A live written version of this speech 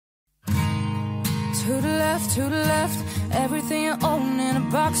To the left, everything you own in a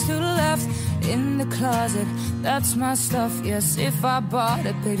box to the left. In the closet, that's my stuff. Yes, if I bought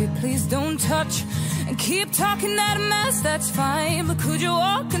it, baby, please don't touch. And keep talking that mess, that's fine. But could you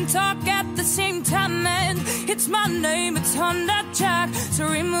walk and talk at the same time? And it's my name, it's on that jack. So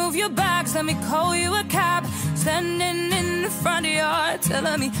remove your bags, let me call you a cab. Standing in the front yard,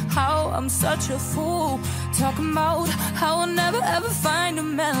 telling me how I'm such a fool. Talking about how I'll never ever find a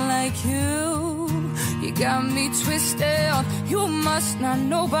man like you. You got me twisted. You must not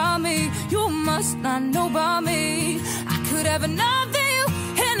know about me. You must not know about me. I could have another you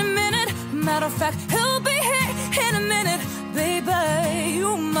in a minute. Matter of fact, he'll be here in a minute. Baby,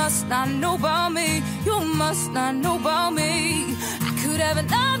 you must not know about me. You must not know about me. I could have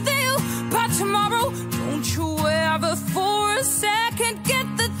another you by tomorrow. Don't you ever for a second get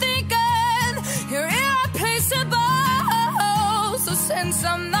the thinking you're irreplaceable. So since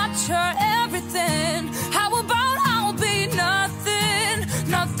I'm not your everything, how about I'll be nothing?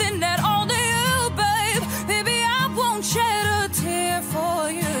 Nothing at all to you, babe. Baby, I won't shed a tear for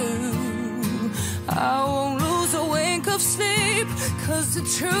you. I won't lose a wink of sleep, 'cause the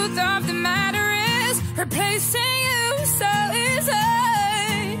truth of the matter is replacing you so easy.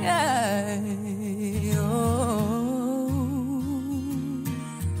 Oh.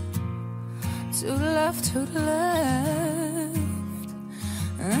 To the left, to the left.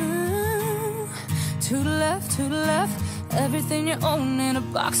 To the left, to the left. Everything you own in a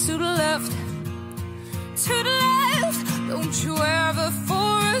box to the left. To the left. Don't you ever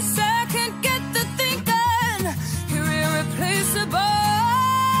for a second get the thinking you're irreplaceable.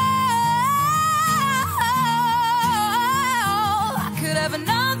 I could have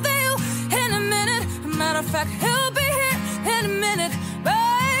another you in a minute. Matter of fact, he'll be here in a minute,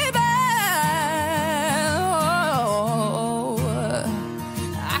 baby. Oh,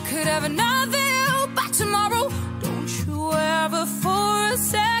 I could have another tomorrow. Don't you ever for a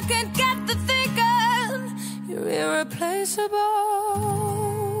second get the thinking you're irreplaceable.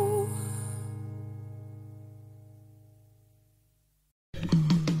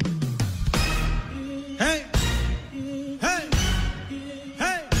 Hey, hey,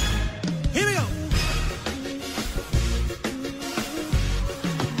 hey, here we go.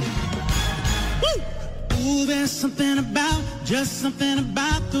 Woo! Ooh, there's something about, just something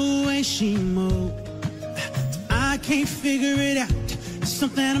about the way she moves. I can't figure it out. There's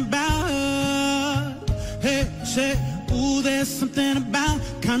something about her. Hey, say, ooh, there's something about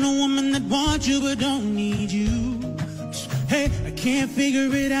kind of woman that wants you but don't need you. Hey, I can't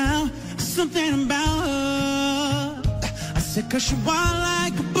figure it out. Something about her. I said, 'cause she walk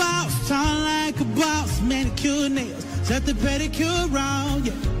like a boss, talk like a boss, manicure nails, set the pedicure round,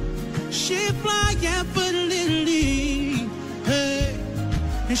 yeah. She fly effortlessly, hey.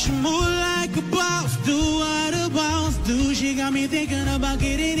 And she move like a boss, do what a boss do. She got me thinking about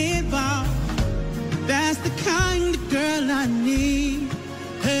getting involved. That's the kind of girl I need.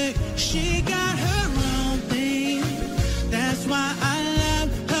 Hey, she got her own thing. That's why I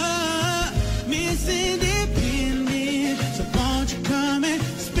love her. Miss Independent. So won't you come and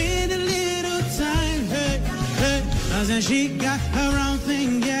spend a little time? Hey, hey. 'Cause she got her own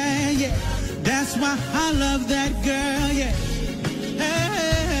thing, yeah, yeah. That's why I love that girl, yeah.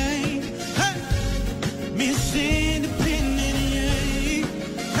 Hey, hey, Miss Independent, yeah.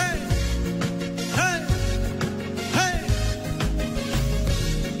 Hey, hey, hey.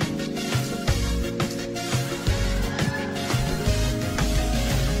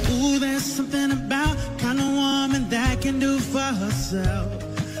 Ooh, there's something about kind of woman that can do for herself.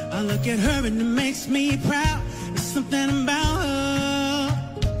 I look at her and it makes me proud. There's something about her.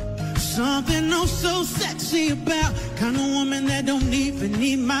 Something oh so sexy about kind of woman that don't even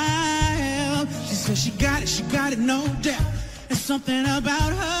need my help. She says she got it, no doubt. There's something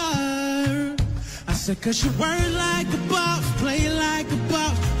about her. I said, 'cause she work like a boss, play like a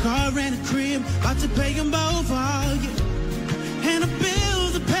boss, car and a crib, about to pay them both all, yeah. And the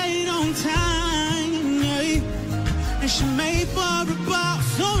bills are paid on time, yeah. And she made for a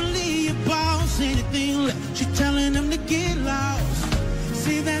boss, only a boss, anything left, she telling them to get lost.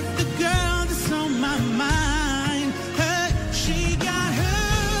 See, that's the girl that's on my mind. Hey, she got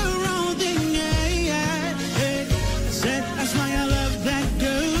her own thing, yeah, yeah. Hey, said that's why I love that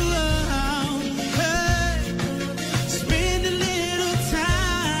girl. Hey, spend a little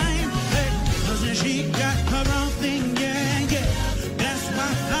time. Hey, 'cause she got her own thing, yeah, yeah. That's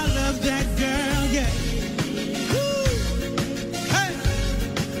why I love that girl, yeah. Woo. Hey,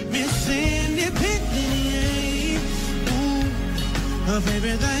 Miss Independent, yeah. Ooh, of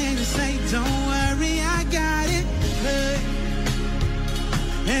everything to say, don't worry, I got it. Hey.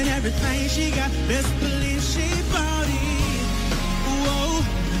 and everything she got, best believe she bought it. Whoa,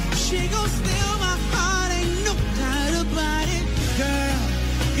 she gon' steal my heart, ain't no doubt about it. Girl,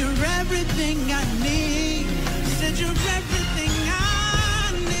 you're everything I need. Said you're everything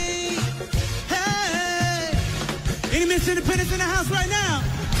I need. Hey, any Miss Independence in the house right now?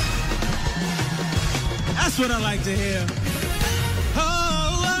 That's what I like to hear.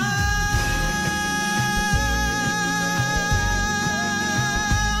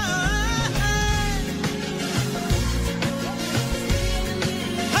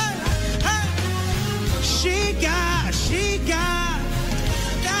 She got,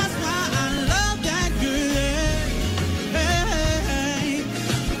 that's why I love that girl. Hey,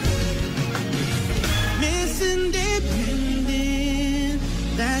 Miss Independent,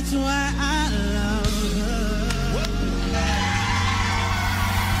 that's why I love her.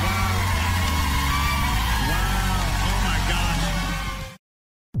 Wow, oh my gosh.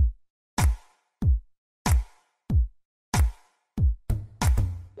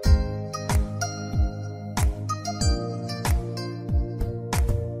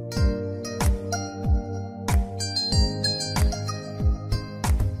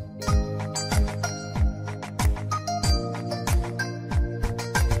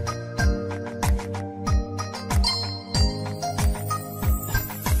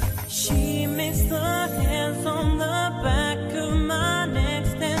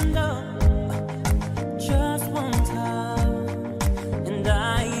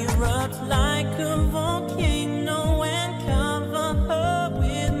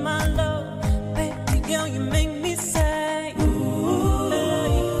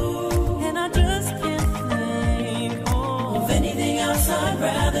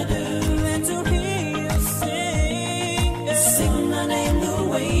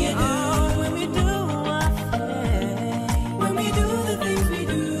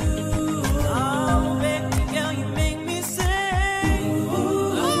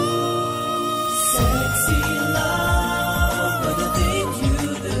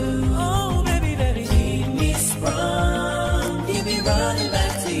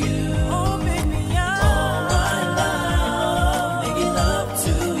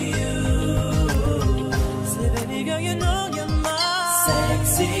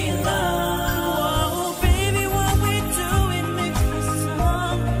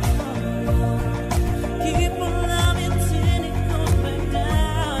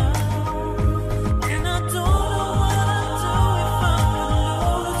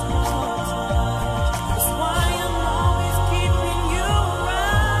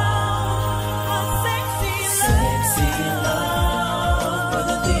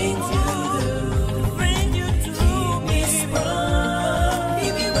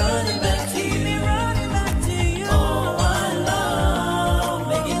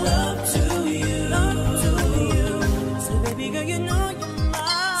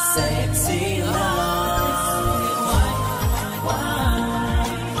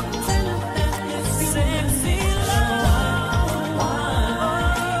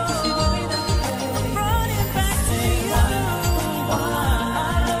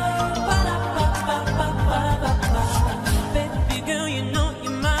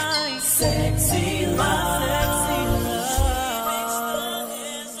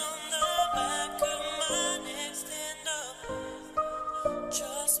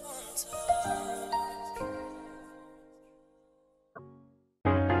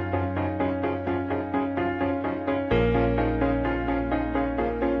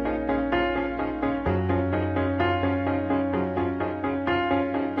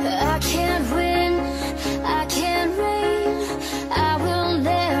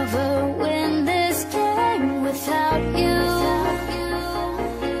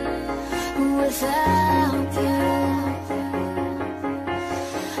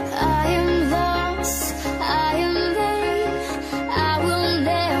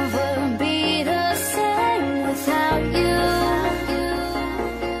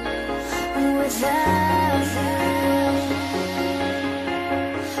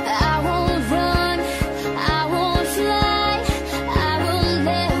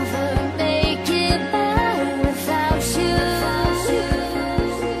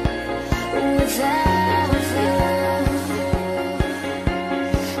 Without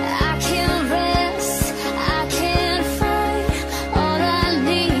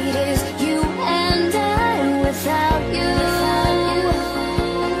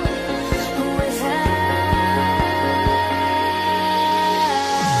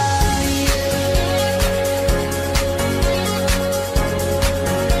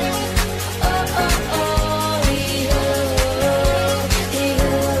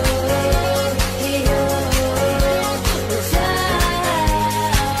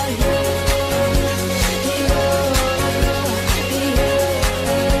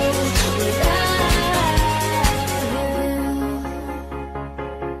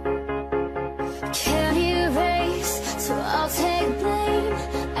can't erase, so I'll take blame.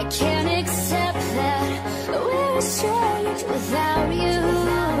 I can't accept that we're estranged without you,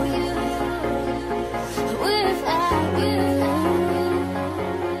 without you.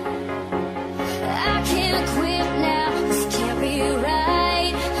 I can't quit now, this can't be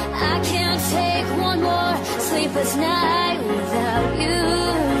right. I can't take one more sleepless night without you,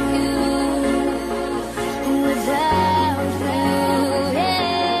 without you,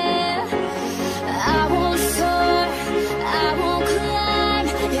 yeah. I won't soar, I won't climb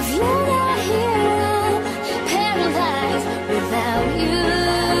if you're not here. I'm paralyzed without you,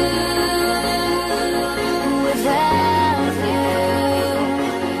 without you.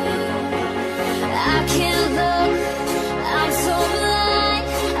 I can't look, I'm so blind.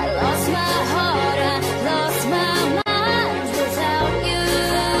 I lost my heart, I lost my mind without you,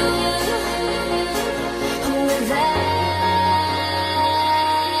 without you.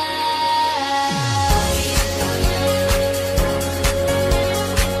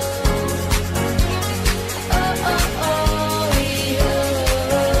 Oh, oh, oh,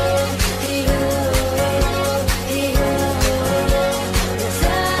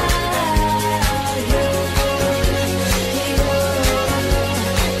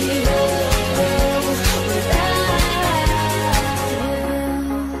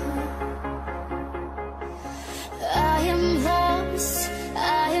 I am lost,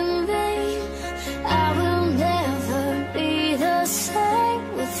 I am vain. I will never be the same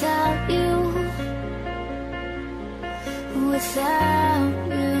without you, without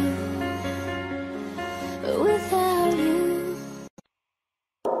you, without you.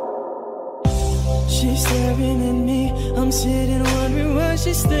 She's staring at me, I'm sitting wondering what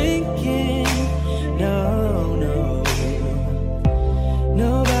she's thinking. No, no,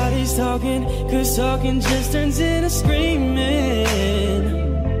 nobody's talking, cause talking just turns into screaming.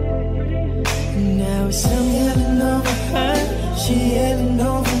 Now it's I'm yelling over her, she yelling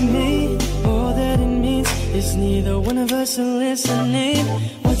over me. All that it means is neither one of us are listening.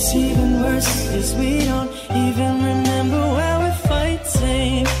 What's even worse is we don't even remember why we're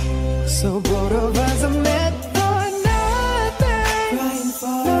fighting. So both of us are mad for nothing, fighting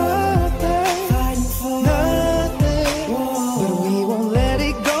for nothing, fighting for nothing. But we won't let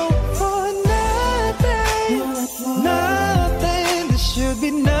it go for nothing, nothing. There should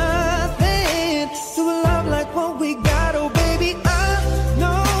be nothing to a love like what we got. Oh baby, I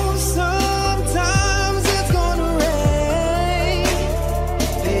know sometimes it's gonna rain.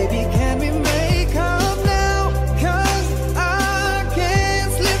 Baby, can we make up now? 'Cause I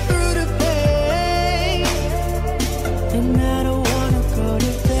can't slip through the pain.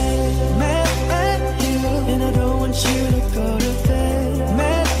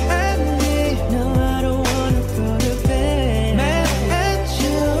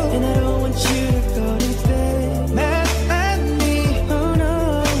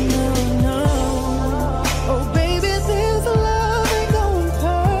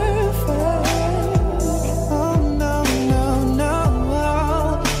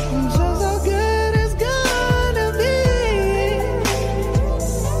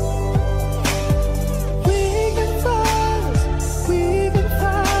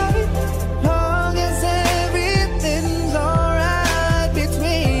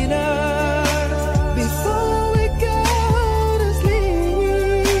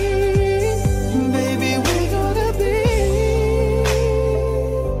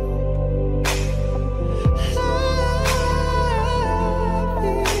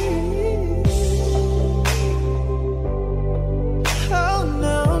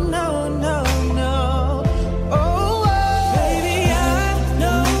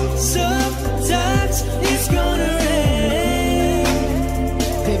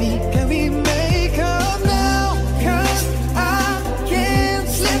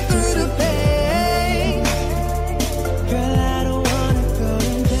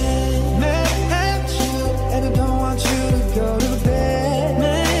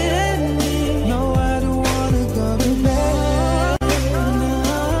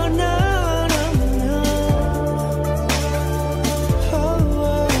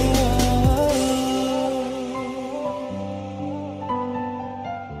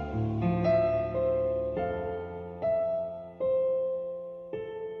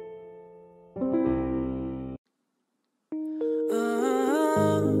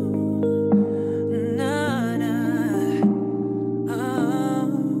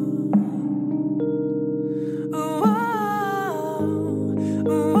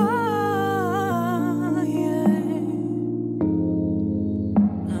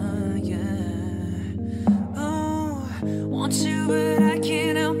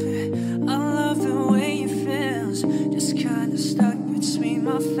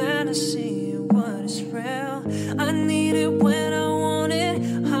 my fantasy and what is real. I need it when I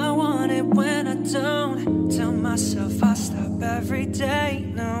want it when I don't. Tell myself I stop every day,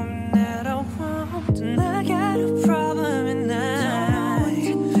 knowing that I won't. And I got a problem at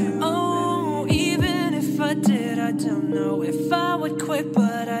night. Oh, even if I did, I don't know if I would quit,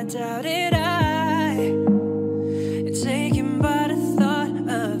 but I doubt it. It's taken by the thought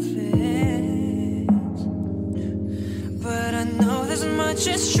of it. But I know this much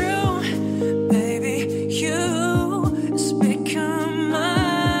is true, baby. You has become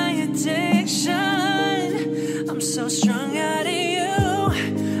my addiction. I'm so strung out of you,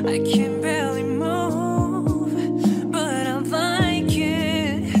 I can barely move, but I like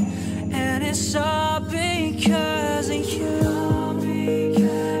it, and it's all because of you.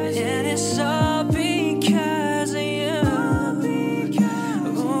 And it's all because of you.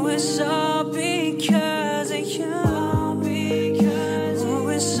 Oh, it's all because of you. Oh,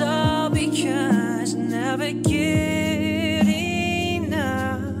 it's all because I never get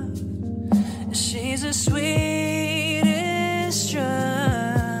enough. She's the sweetest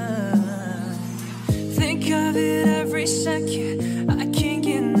drug. Think of it every second. I can't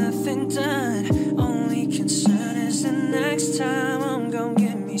get nothing done. Only concern is the next time I'm gonna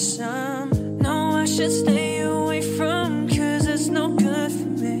get me some. No, I should stay away from, 'cause it's no good for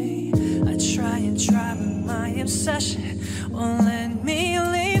me. I try and try, but my obsession won't let me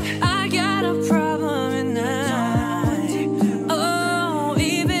leave. I got a problem at night. Oh,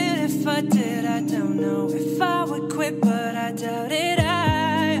 even if I did, I don't know if I would quit, but I doubt it.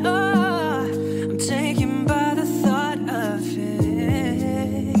 I'm taken by the thought of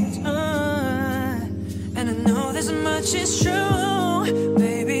it. And I know this much is true,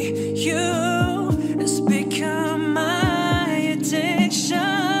 baby. You has become my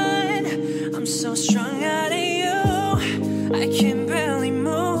addiction. I'm so strung out of you, I can barely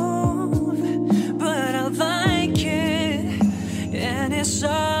move, but I like it, and it's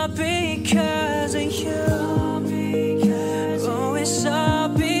all because of you. Oh, it's all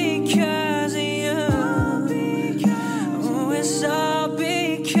because of you. Oh, it's all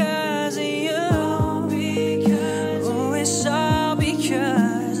because of you. Oh, it's all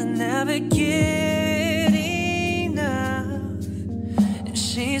because I never get enough. And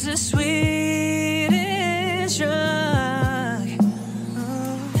she's the sweetest drug.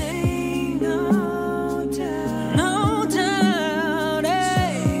 Oh, ain't no doubt, no doubt,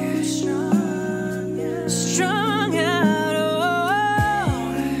 hey. Strung out, oh,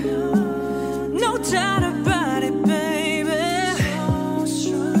 no doubt about it, baby.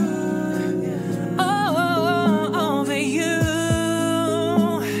 Oh, over you,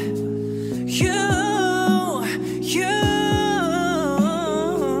 you.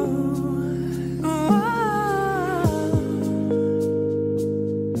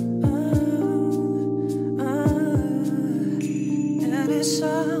 And it's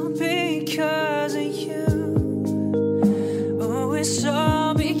all because of you. Oh, it's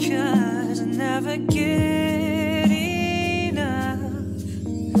all because I never get enough.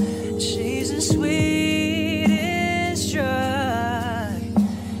 She's the sweetest drug.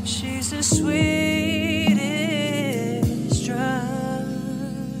 She's the sweetest drug.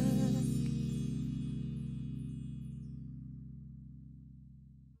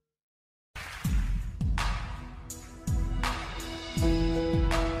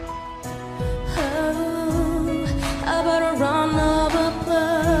 I better run of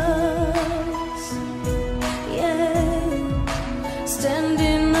applause. Yeah,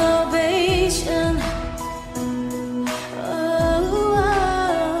 standing ovation. Oh,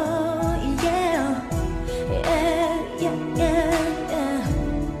 yeah, yeah, yeah, yeah.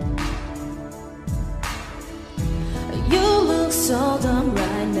 You look so dumb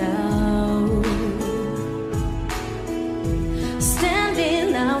right now, standing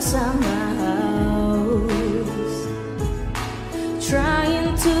outside my house, trying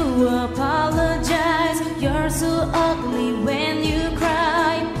to apologize. You're so ugly when you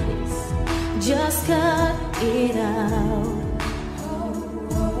cry. Please just cut it out.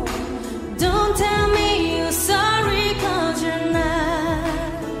 Don't tell me you're sorry, 'cause you're not.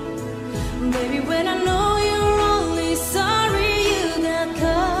 Baby, when I know you're only sorry you got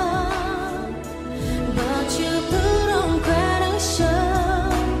caught, but you put on quite a show.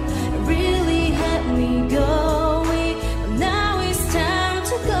 It really had me going. Now it's time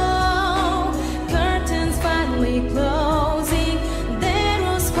to go. Curtains finally closing. That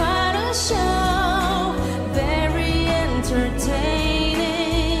was quite a show. Very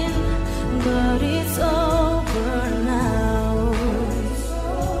entertaining, but it's over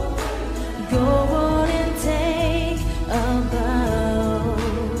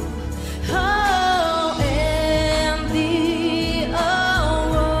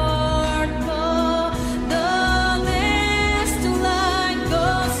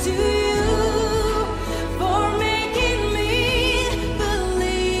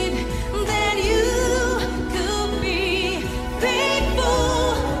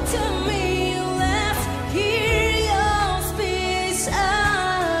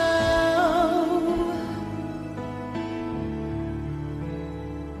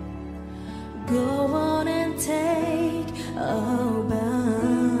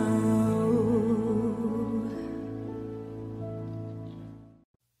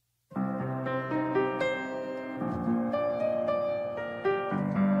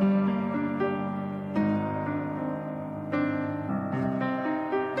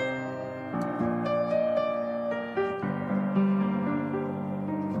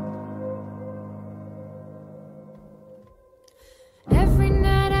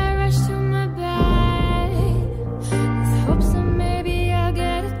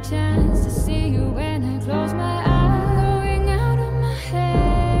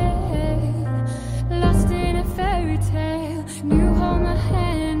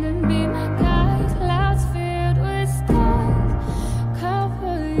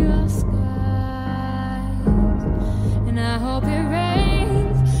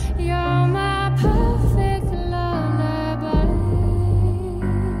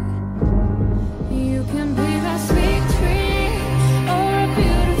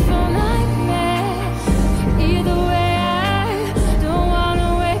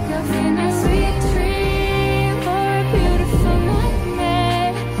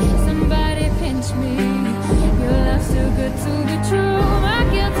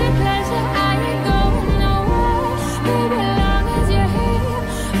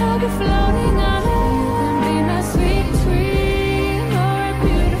floating on it. You can be my sweet dream or a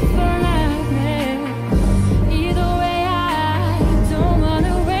beautiful nightmare. Either way, I don't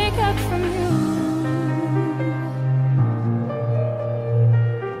wanna wake up from you.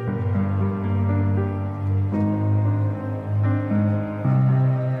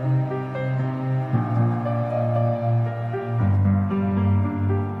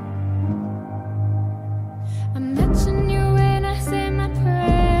 I'm touching you when I say my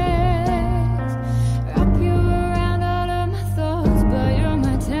prayers. Wrap you around all of my thoughts, but you're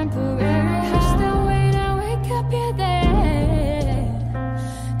my temporary high. Still wait, I wake up, you're there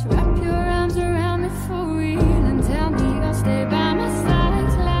to wrap your arms around me for real and tell me you'll stay by my side.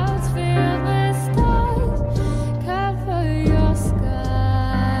 Clouds filled with stars cover your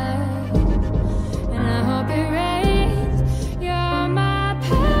sky, and I hope it rains. You're my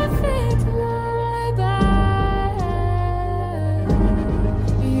perfect lullaby.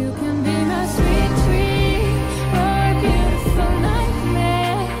 You can be my sweet dream or a beautiful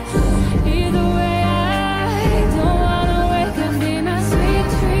nightmare. Either way, I don't wanna wake up. Be my sweet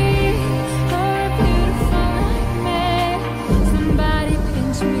dream or a beautiful nightmare. Somebody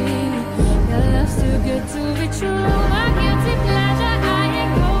pinch me. Your love's too good to be true. My guilty pleasure, I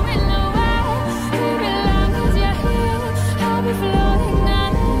ain't going nowhere. Baby, long as you're here, I'll be floating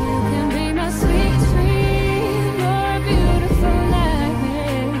on it. You can be my sweet dream or a beautiful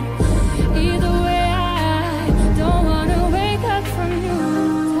nightmare. Either way, I don't wanna wake up from you.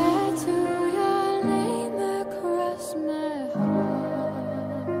 Tattoo your name across my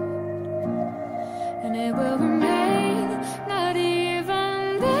heart, and it will remain. Not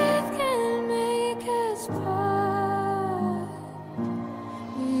even death can make us part.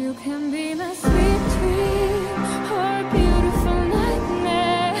 You can be my sweet dream or a beautiful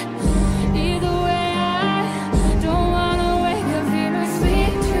nightmare. Either way, I don't wanna wake up. Be my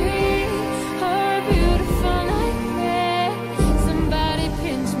sweet dream or a beautiful nightmare. Somebody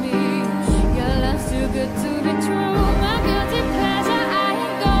pinch me. Your love's too good to be true. My guilty pleasure, I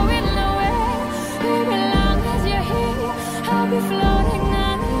ain't going nowhere. Baby, long as you're here, I'll be floating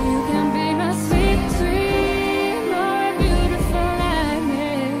on it. You can be my sweet dream or a beautiful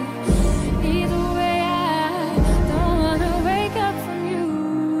nightmare. Either way, I don't wanna wake up from you.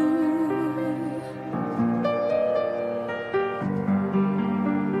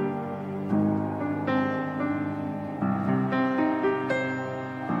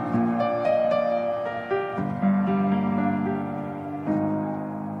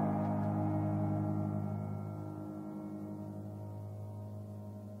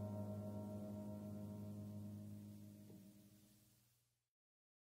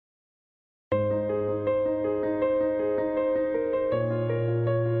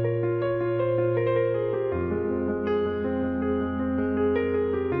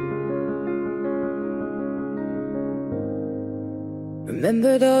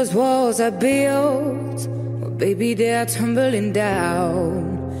 Remember those walls I built? Well, baby, they are tumbling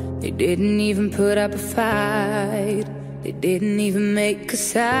down. They didn't even put up a fight. They didn't even make a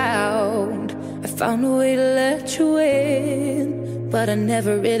sound. I found a way to let you in, but I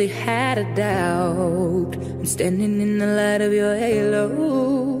never really had a doubt. I'm standing in the light of your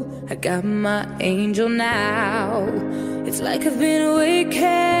halo. I got my angel now. It's like I've been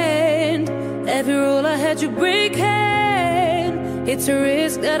awakened. Every rule I had you breaking. It's a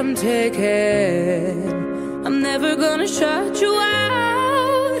risk that I'm taking. I'm never gonna shut you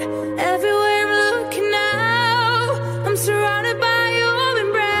out. Everywhere I'm looking now, I'm surrounded by your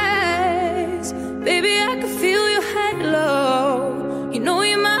embrace. Baby, I can feel your halo. You know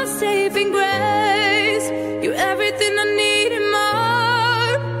you're my saving grace. You're everything I need and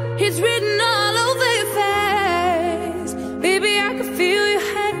more. It's written all over your face. Baby, I can feel your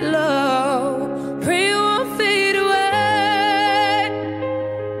halo. Pray you won't fade away.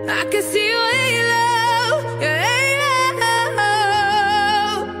 I can see your halo, your halo.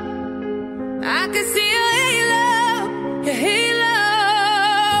 I can see your halo, your halo.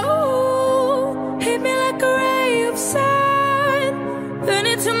 Hit me like a ray of sun, burn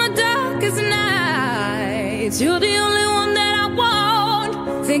into my darkest nights. You're the only one that I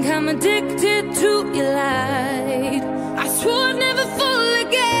want. Think I'm addicted to your light. I swore I'd never fall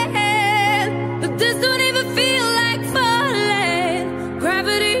again, but this don't even feel like falling.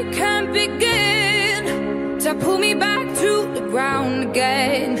 Gravity can't begin to pull me back to the ground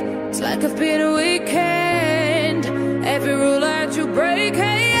again. It's like I've been awakened. Every rule I had to break,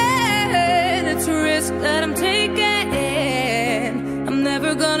 it's a risk that I'm taking. I'm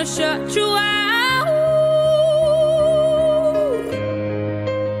never gonna shut you out.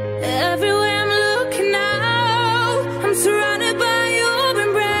 Everywhere I'm looking now, I'm surrounded by your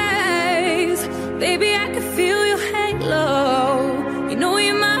embrace.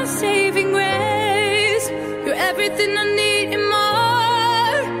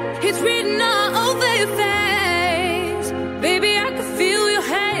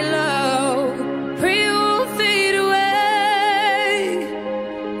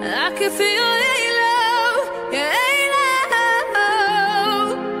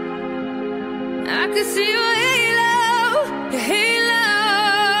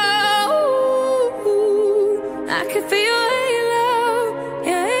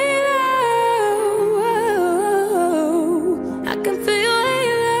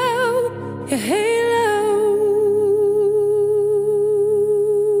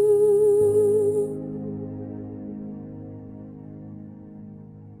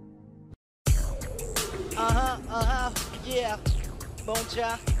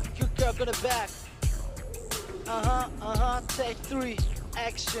 Ja, good girl, go to back. Take 3,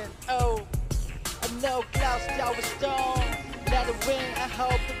 action, oh. I know clouds, tower stone. Let it ring, I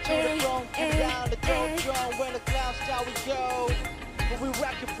hope the to the throne. Come down the dope drone, where the clouds, tower go. But we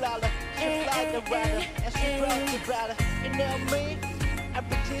rock your flower, she fly the rider, and she brought the rider. You know me? I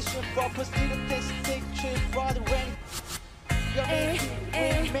petition for pursuit, this stick trip for the rain. Your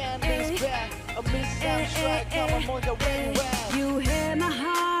man is back. A miss soundtrack, come on the way back. You hit my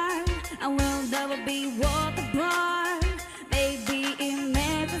heart, I will never be walked apart. Maybe in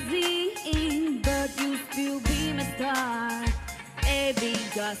magazine, but you still be my star. Baby,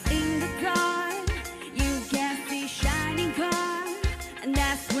 cause in the dark, you can see shining cars, and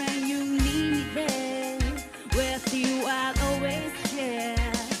that's when you need me there. With you I'll always share.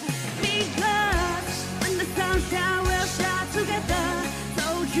 Because when the sunshine will shine together,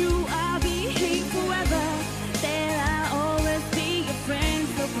 told you I'll be here forever. That I'll always be your friend.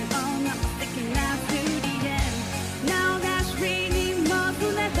 So come on, I'm sticking out to the end. Now that's really more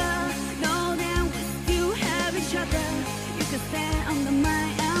than ever. Know that we still have each other. You can stand under my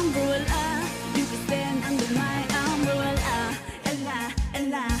umbrella. You can stand under my umbrella. Ella,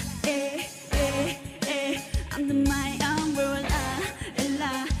 Ella, eh, eh, eh. Under my umbrella.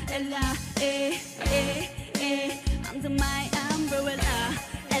 Ella, Ella, eh, eh, eh. Under my umbrella.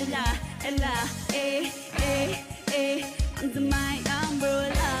 Ella, Ella, eh, eh, eh. Under my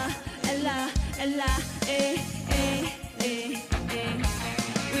umbrella. Ella, Ella, eh, eh, eh, eh.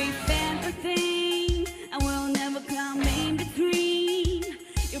 We found a thing, and we'll never come in between.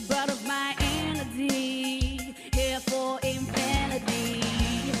 You're part of my energy, here for infinity.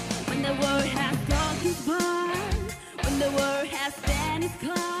 When the world has gone its part, when the world has stand its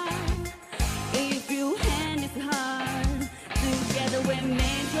card, if you hand its heart, together we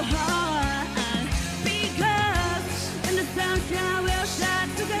make your heart. Because when the sunshine will shine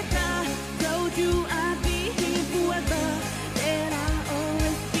together, told you I'd be here forever. That I'll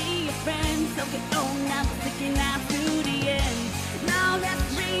always be your friend. So get on now, sticking out to the end. Now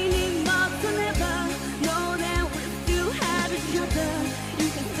that's raining more than ever. Know that we still have each other. You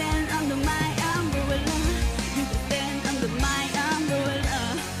can stand under my umbrella. You can stand under my umbrella.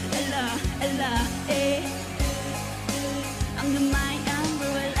 Ella, Ella, eh. Under my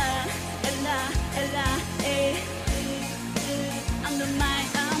umbrella. Ella, Ella, eh. Under my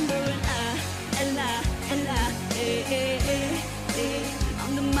umbrella. Ella, Ella, eh, eh, eh, eh.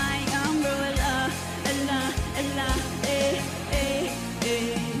 Under my umbrella. Ella, Ella, eh, eh,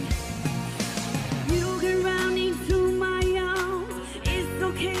 eh. You can run into my arms. It's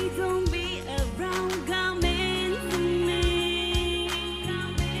okay, don't be around. Come into me.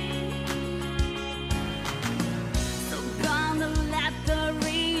 So gonna let the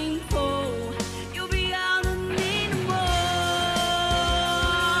rain fall. You'll be out of me no more.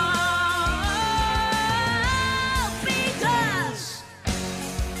 Because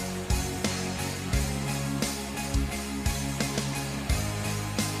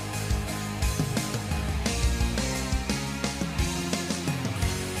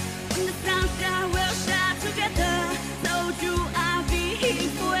when the sunshine will shine together, told you I'll be here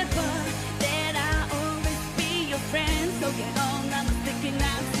forever. That I'll always be your friend. So get on, I'm sticking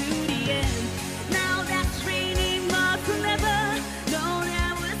out to the end. Now that's raining more than ever. Know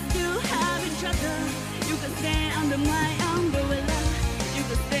that we still have each other. You can stand under my umbrella. You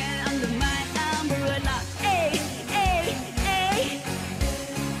can stand under my umbrella. Hey, hey, hey.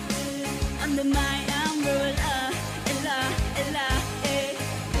 Under my umbrella. Ella, Ella, eh.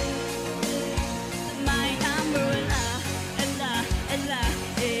 My umbrella. Ella, Ella,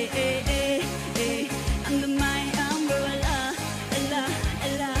 eh, eh, eh, eh. Under my umbrella. Ella,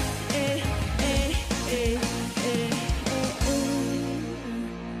 Ella, eh, eh, eh, eh, oh, oh.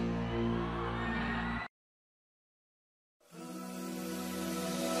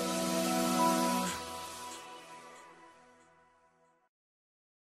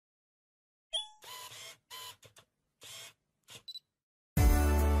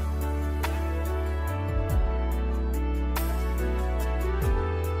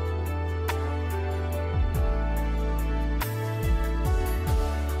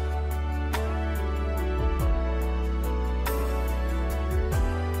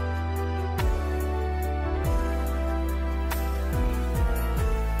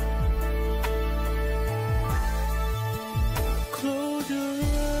 Close your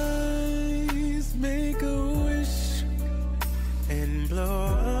eyes, make a wish, and blow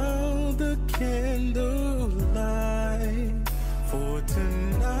out the candlelight. For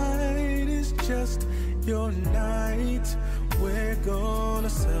tonight is just your night. We're gonna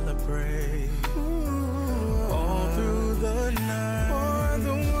celebrate all through the night. are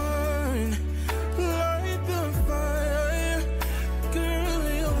the one. Light the fire. Girl,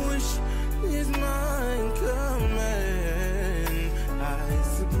 your wish is my command. I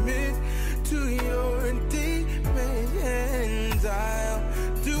submit to your demands. I'll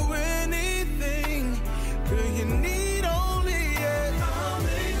do anything. Girl, you need only it. I'll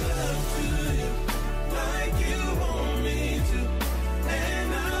make love to you like you want me to,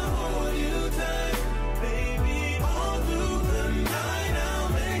 and I'll hold you tight, baby, all through the night. I'll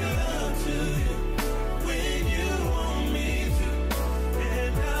make love to you when you want me to,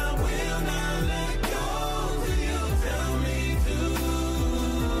 and I will not let go till you tell me to.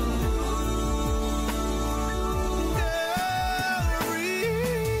 Girl,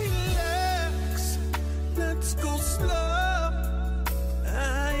 relax, let's go slow.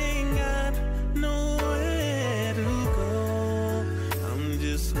 I ain't got nowhere to go. I'm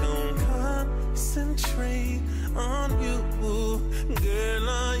just gonna concentrate on you. Girl,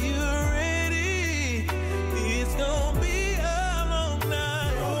 are you ready? It's gonna be a long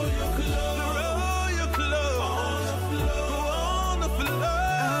night. Roll your clothes on the floor.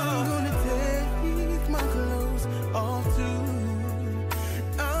 I'm gonna take my clothes off too.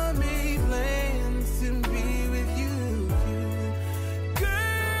 I made plans to be with you.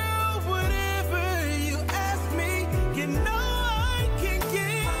 Girl, whatever you ask me, you know I can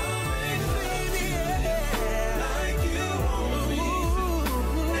give. Baby, yeah. Like you want me to,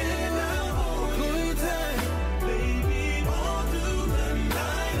 and I'll hold you tight, baby, all through the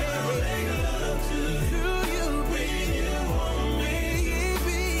night. I'll make love to you when you want me,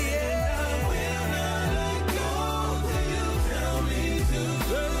 baby, yeah. I will not let go till you tell me to.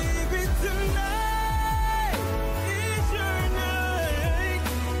 Baby, tonight is your night,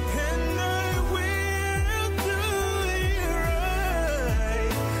 and I will do it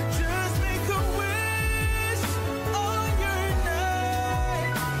right. Just make a wish on your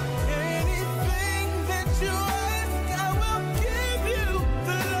night. Anything that you ask, I will give you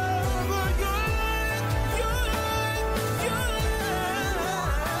the love of your life, your life, your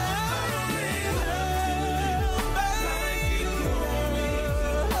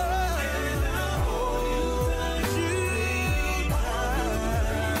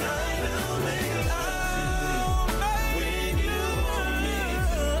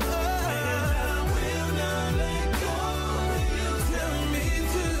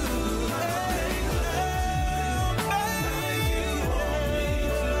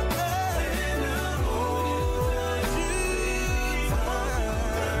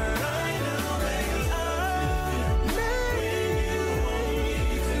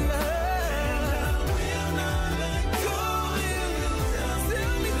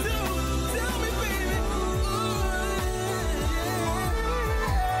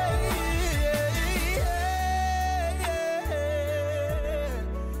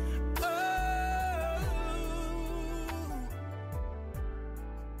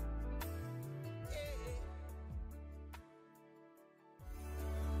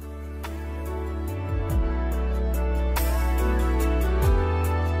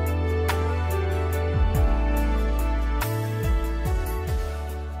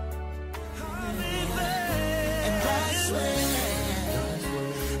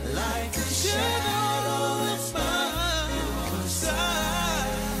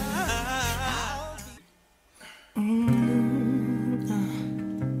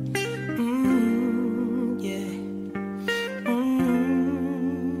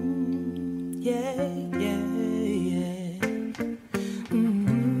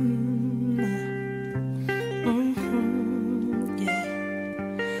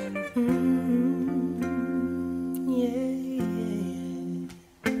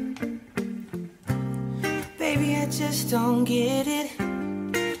Baby, I just don't get it.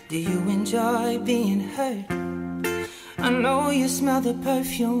 Do you enjoy being hurt? I know you smell the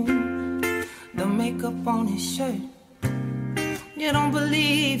perfume, the makeup on his shirt. You don't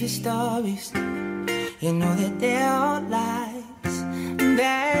believe his stories, you know that they're all lies.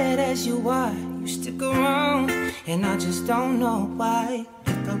 Bad as you are, you stick around, and I just don't know why.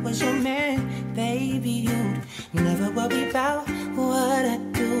 If I was your man, baby, you'd never worry about what I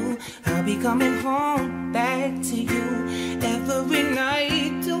do. I'll be coming home back to you every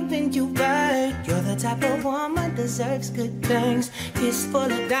night, doing you right. You're the type of woman deserves good things. Kiss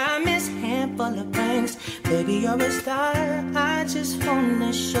full of diamonds, handful of rings. Baby, you're a star, I just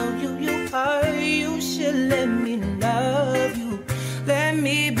wanna show you you are. You should let me love you. Let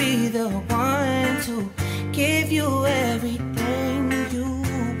me be the one to give you everything you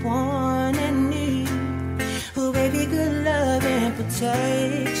want and need. Oh baby, good love and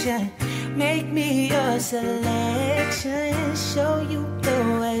protection. make me your selection, show you the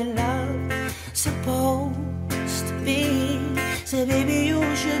way love's supposed to be. Say, baby, you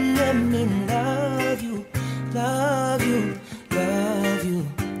should let me love you, love you, love you,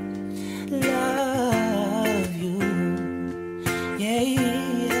 love you. Yeah,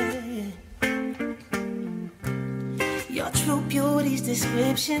 yeah. Your true beauty's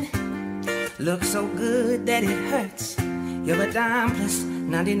description looks so good that it hurts. You're a dime plus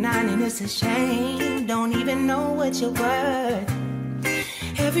 99 and it's a shame. Don't even know what you're worth.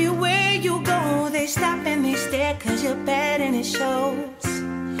 Everywhere you go, they stop and they stare, cause you're bad and it shows.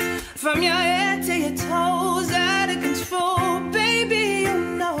 From your head to your toes, out of control. Baby, you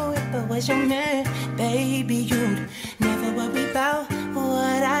know it, but where's your man? Baby, you'd never worry about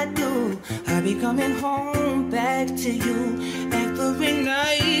what I do. I'll be coming home back to you every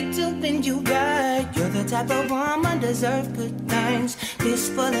night to think you right. You're the type of woman deserve good things.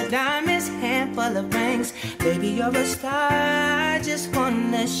 Fist full of diamonds, handful of rings. Baby, you're a star, I just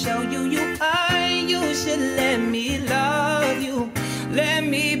wanna show you you are. You should let me love you. Let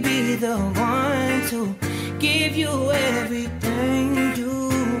me be the one to give you everything you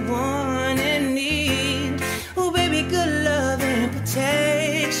want and need. Oh, baby, good love and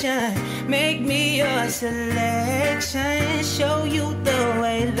protection. Make me your selection. Show you the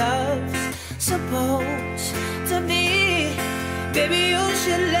way love's supposed to be. Baby, you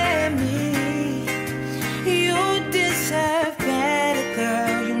should let me. You deserve better,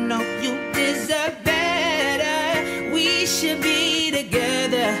 girl. You know you deserve better. We should be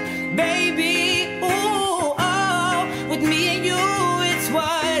together, baby. Ooh, oh, with me and you, it's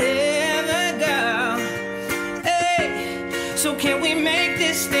whatever, girl. Hey, so can we make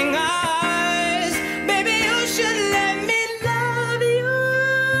this thing ours? Baby, you should let me love you.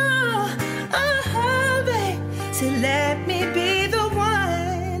 Oh, babe, so let me be the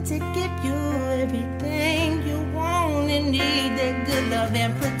one to give you everything you want and need. That good love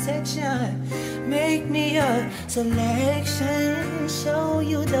and protection. Make me your selection, show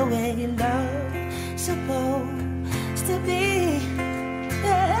you the way love's supposed to be.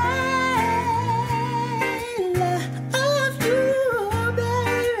 Love you,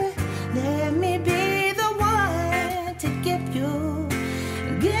 baby. Let me be the one to give you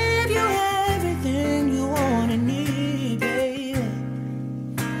everything you want and need, baby.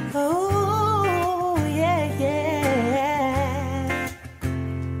 Oh, yeah, yeah.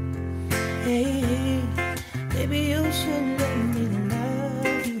 Hey, baby, you should let me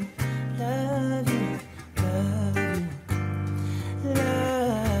love you, love you, love you,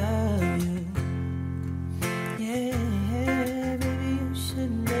 love you. Yeah, baby, you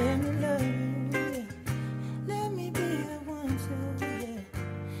should let me love you. Yeah. Let me be the one to, yeah,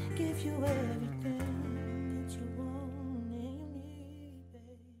 give you everything that you want and you need,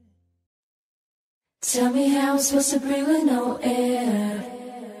 baby. Tell me how I'm supposed to breathe with no air.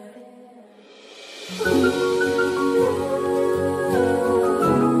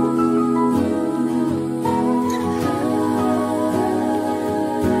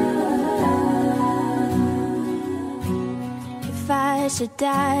 If I should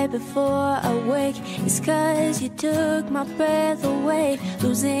die before I wake, it's 'cause you took my breath away.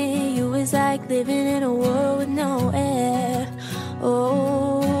 Losing you is like living in a world with no air.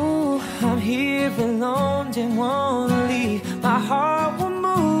 Oh, I'm here alone, didn't wanna leave. My heart will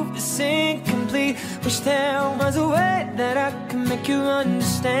move, it's incomplete. Wish there was a way that I could make you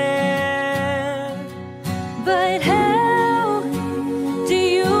understand. but how do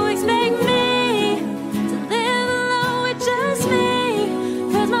you expect me to live alone with just me?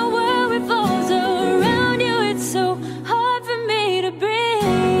 'Cause my world revolves around you, it's so hard for me to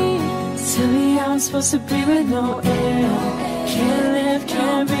breathe. Tell me how I'm supposed to breathe with no air. Can't live,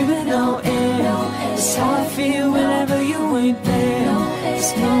 can't breathe with no air. It's how I feel whenever you ain't there.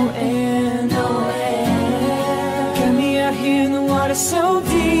 There's no air, no air. Got me out here in the water so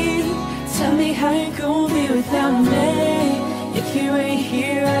deep. Tell me how you gonna be without me. If you ain't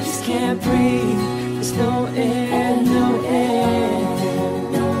here, I just can't breathe. There's no air, no air.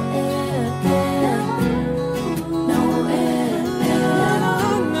 No air there, no air there,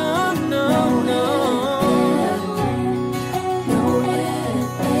 No, no, no, no. no air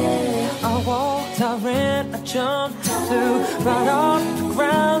there. I walked, I ran, I jumped, I flew right off the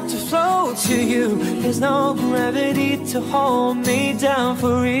ground to float to you. There's no gravity to hold me down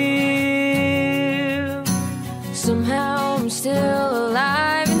for real. Somehow I'm still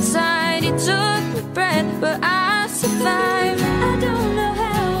alive inside. You took my breath, but I survived. I don't know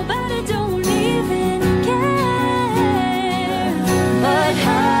how, but I don't even care. But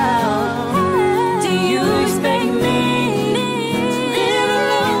how do you expect me to live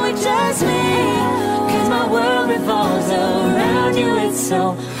alone with just me?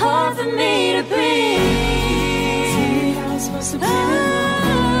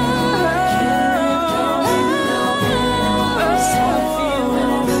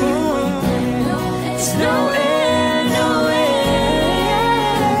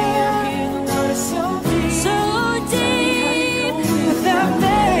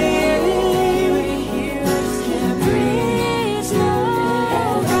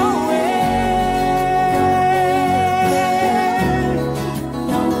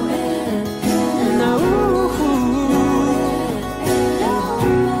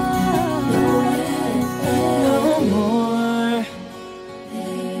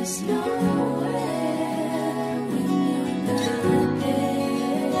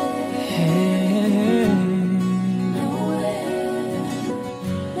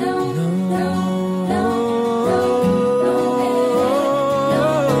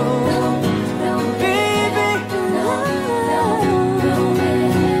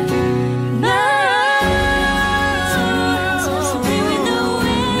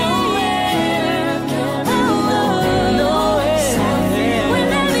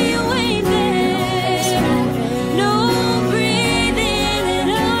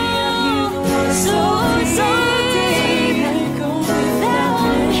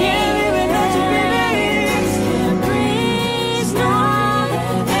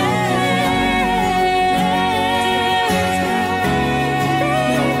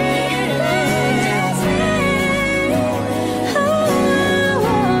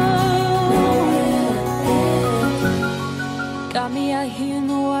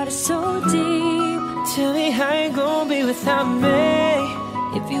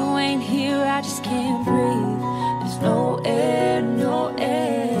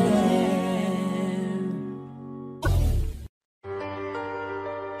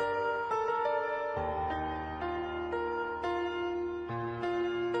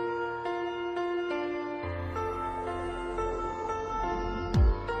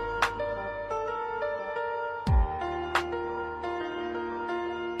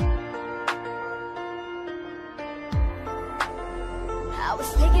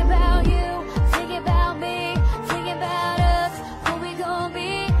 was thinking about you, thinking about me, thinking about us, who we gon'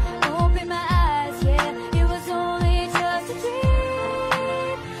 be. Open my eyes, yeah, it was only just a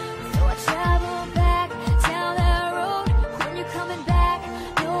dream. So I traveled back down that road. When you're coming back,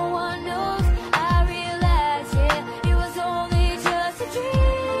 no one knows. I realized, yeah, it was only just a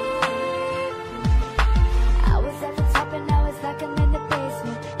dream. I was at the top and now it's like I'm in the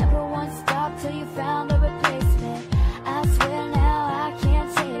basement. Never one stop till you found a replacement. I swear now I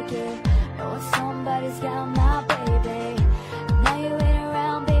can't take it, knowing somebody's got my baby. Now you ain't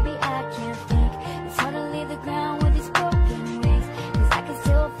around, baby, I can't think. It's hard to leave the ground with these broken wings, 'cause I can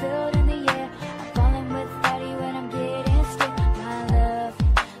still feel it in the air. I'm falling without you and I'm getting scared. My love,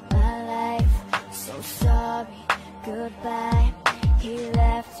 my life, so sorry, goodbye. He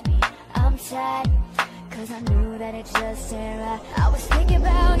left me, I'm sad, 'cause I knew that it just ain't right. I was thinking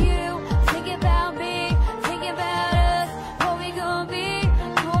about you, thinking about me, thinking about us, what we gon' be.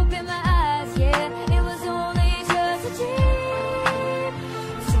 Open my eyes, yeah, it was only just a dream.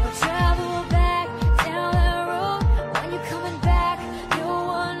 So I traveled back down that road. When you're coming back, no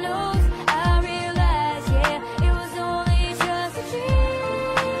one knows. I realized, yeah, it was only just a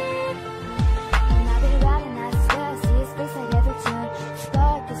dream. And I've been riding, I swear I see his face at every turn.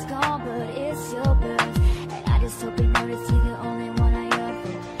 Spark is gone, but it's your burn. And I just hope you notice he's the only one I yearn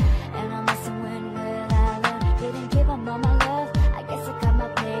for. And I'm missing when will I learn? Didn't give him all my love, I guess I got my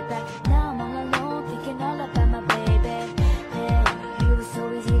payback. Now I'm all alone, thinking all about my baby. Hey, he was so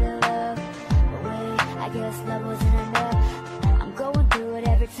easy to love, but wait, I guess love wasn't enough. I'm going through it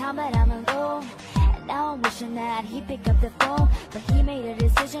every time that I'm alone. And now I'm wishing that he'd pick up the phone, but he made a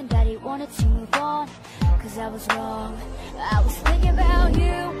decision that he wanted to move on, 'cause I was wrong. I was thinking about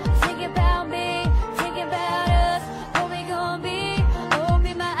you, thinking about me, thinking about us, what we gon' be.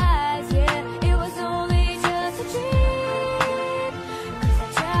 Open my eyes, yeah, it was only just a dream. 'Cause I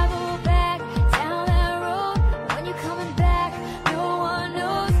traveled back down that road. When you're coming back, no one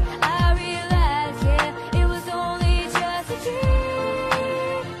knows. I realized, yeah, it was only just a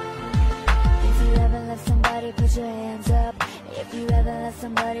dream. If you ever left somebody, put your hands up. If you ever left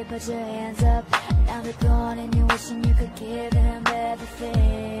somebody, put your hands up. Now they're gone and you're wishing you could give them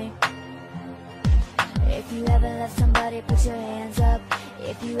everything. If you ever left somebody, put your hands up.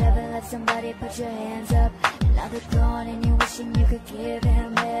 If you ever left somebody, put your hands up. Now they're gone and you're wishing you could give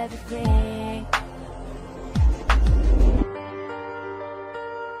them everything.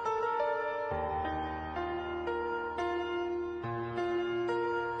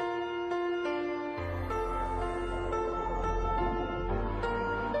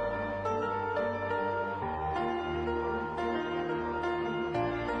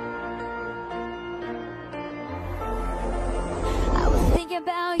 Thinking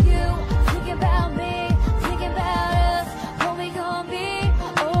about you, thinking about me, thinking about us, what we gon' be.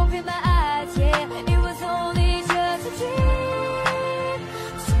 Open my eyes, yeah, it was only just a dream.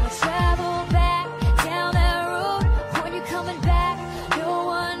 So I travel back down that road. When you're coming back, no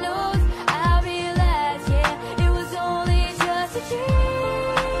one knows. I realized, yeah, it was only just a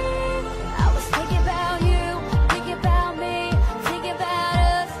dream. I was thinking about you, thinking about me, thinking about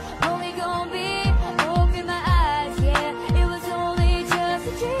us, what we gon' be. Open my eyes, yeah, it was only just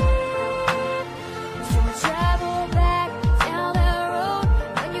a dream. So I travel back down that road.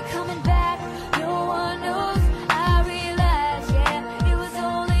 When you're coming back, no one knows. I realized, yeah, it was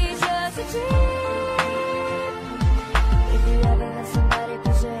only just a dream. If you ever let somebody,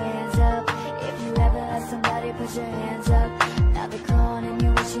 put your hands up. If you ever let somebody, put your hands up. Now they're gone and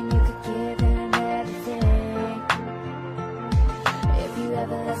you're wishing you could give them everything. If you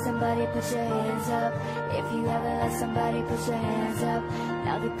ever let somebody, put your hands up. If you ever let somebody, put your hands up.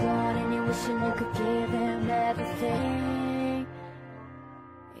 Now they're gone and you're wishing you could give them everything.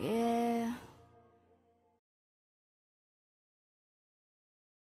 Yeah.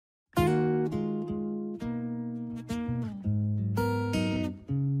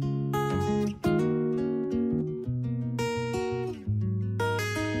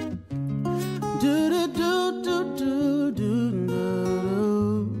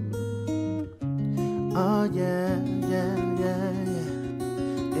 Oh yeah, yeah, yeah, yeah.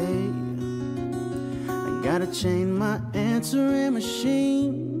 Hey, I gotta change my answering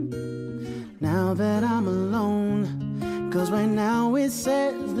machine now that I'm alone. 'Cause right now it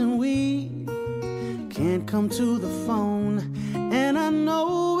says that we can't come to the phone. And I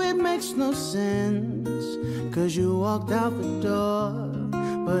know it makes no sense, 'cause you walked out the door.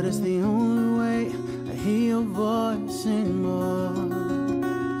 But it's the only way I hear your voice anymore.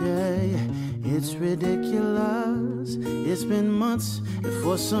 Yeah, yeah. It's ridiculous. It's been months, and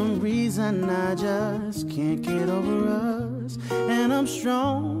for some reason I just can't get over us. And I'm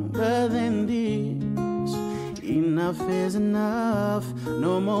stronger than this. Enough is enough.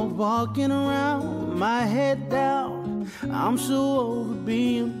 No more walking around, my head down. I'm so over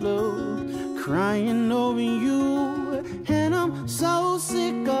being blue, crying over you. And I'm so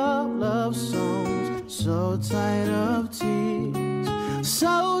sick of love songs, so tired of tears,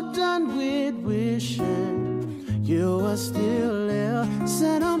 so done with wishing you were still there.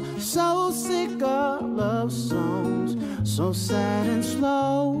 Said I'm so sick of love songs, so sad and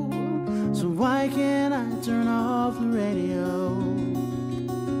slow. So why can't I turn off the radio?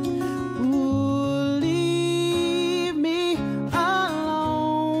 Ooh, leave me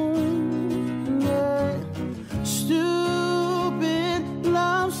alone. Yeah. Stupid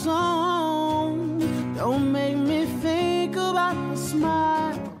love song, don't make me think about the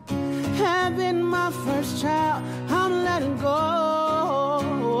smile. Having my first child, I'm letting go.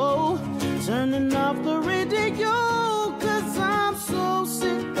 Turning off the radio, 'cause I'm so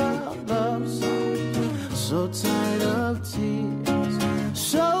sick of love songs, so tired of tears,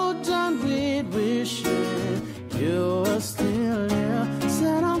 so done with wishing you were still there.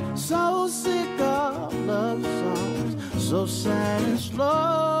 Said I'm so sick of love songs, so sad and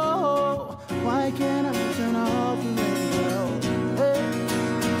slow. Why can't I turn off the radio? Hey.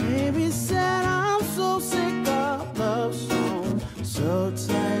 Baby said I'm so sick of love songs, so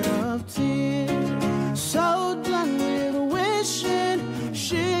tired of tears, so done with wishing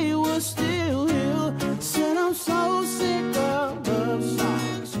she was still here. Said I'm so sick of love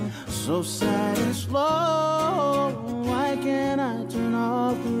songs, so sad and slow. Why can't I turn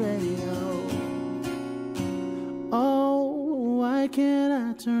off the radio? Oh, why can't I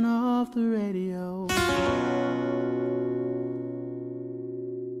turn off the radio?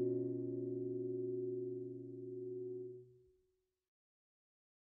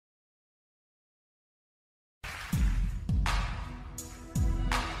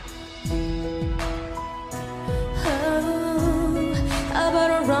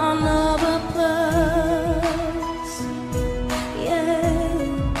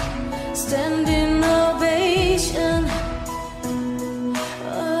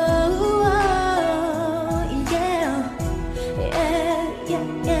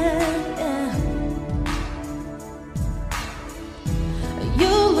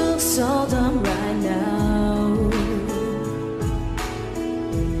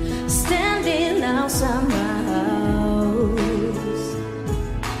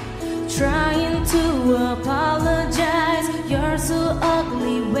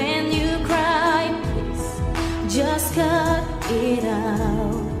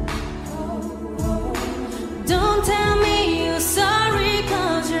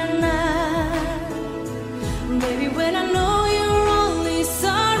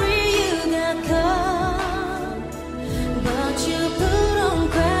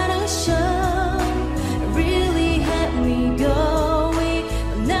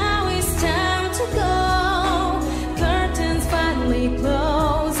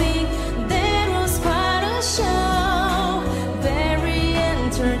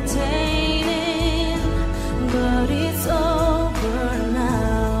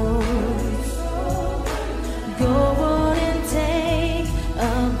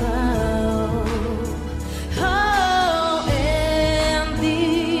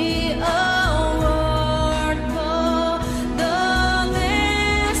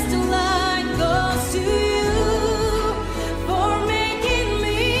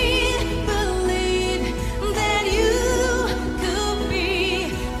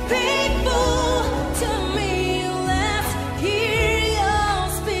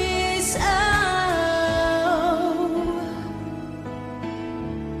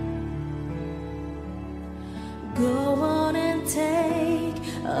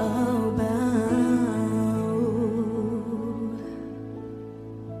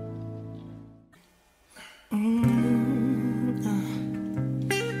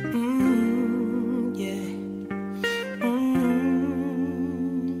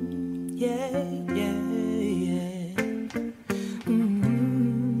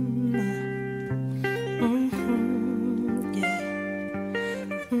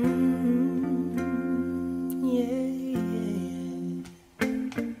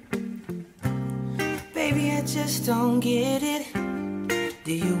 Don't get it.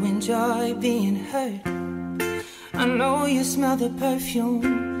 Do you enjoy being hurt? I know you smell the perfume,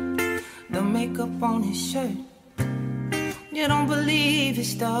 the makeup on his shirt. You don't believe his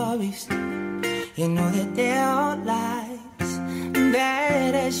stories, you know that they're all lies.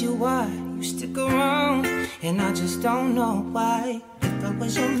 Bad as you are, you stick around, and I just don't know why. If I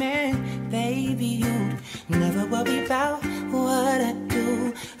was your man, baby, you'd never worry about what I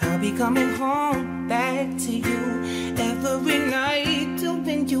do. I'll be coming home back to you every night,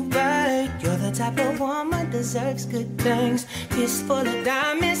 doing you right. You're the type of woman deserves good things. Fistful of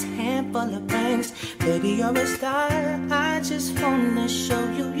diamonds, handful of rings. Baby, you're a star. I just wanna show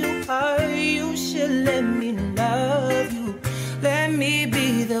you you are. You should let me love you. Let me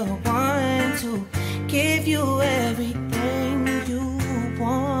be the one to give you everything you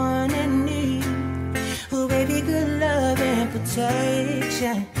want and need. Oh, baby, good love and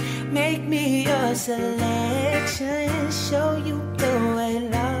protection. Make me your selection. Show you the way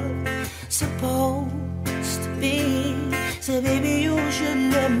love's supposed to be. So, baby, you should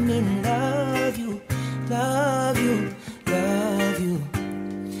let me love you, love you, love you,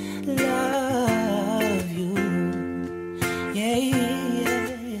 love you. Yeah,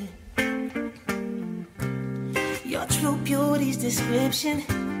 yeah. Your true beauty's description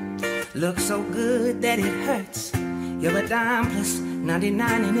looks so good that it hurts. You're a dime plus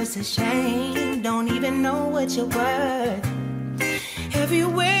 99 and it's a shame. Don't even know what you're worth.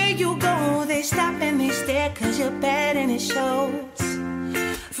 Everywhere you go, they stop and they stare, cause you're bad and it shows.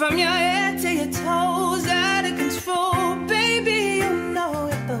 From your head to your toes, out of control. Baby, you know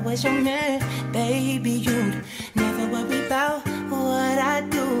if I was your man, baby, you'd never worry about what I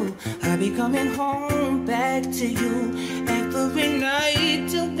do. I'll be coming home back to you every night,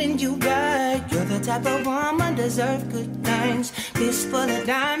 doing you right. You're the type of woman deserve good things. Fistful of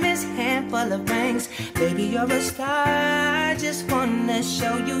diamonds, handful of rings. Baby, you're a star. I just wanna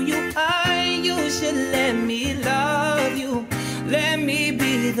show you you are. You should let me love you. Let me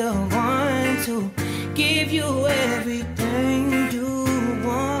be the one to give you everything you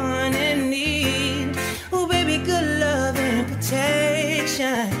want and need. Oh, baby, good love and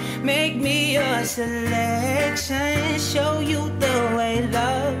protection. Make me your selection. Show you the way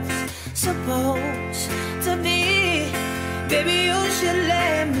love's supposed to be. Baby, you should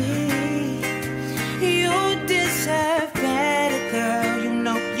let me. You deserve better, girl. You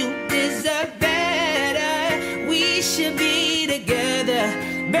know you deserve better. We should be together,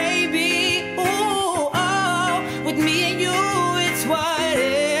 baby. Ooh, oh, with me and you, it's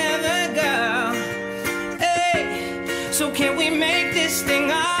whatever, girl. Hey, so can we make this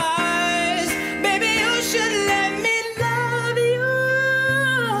thing ours? Baby, you should let me love you.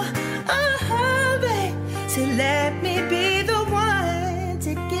 Oh, babe, so let me be the one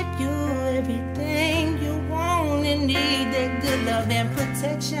to give you everything you want and need. That good love and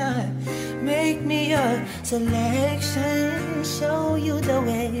protection. Make me your selection. Show you the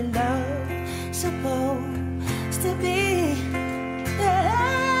way love's supposed to be.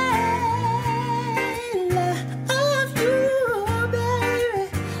 Love you, baby.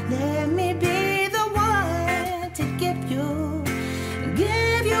 Let me be the one to give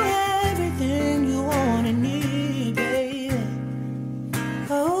you everything you want and need, baby.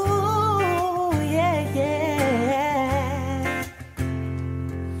 Oh, yeah, yeah.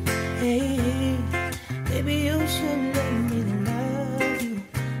 Hey, baby, you should let me love you,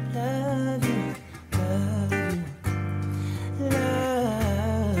 love you, love you,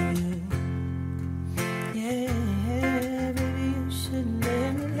 love you. Yeah, baby, you should let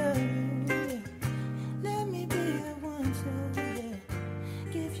me love you. Let me be the one to, yeah,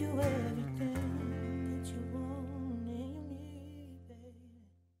 give you everything that you want and you need, baby.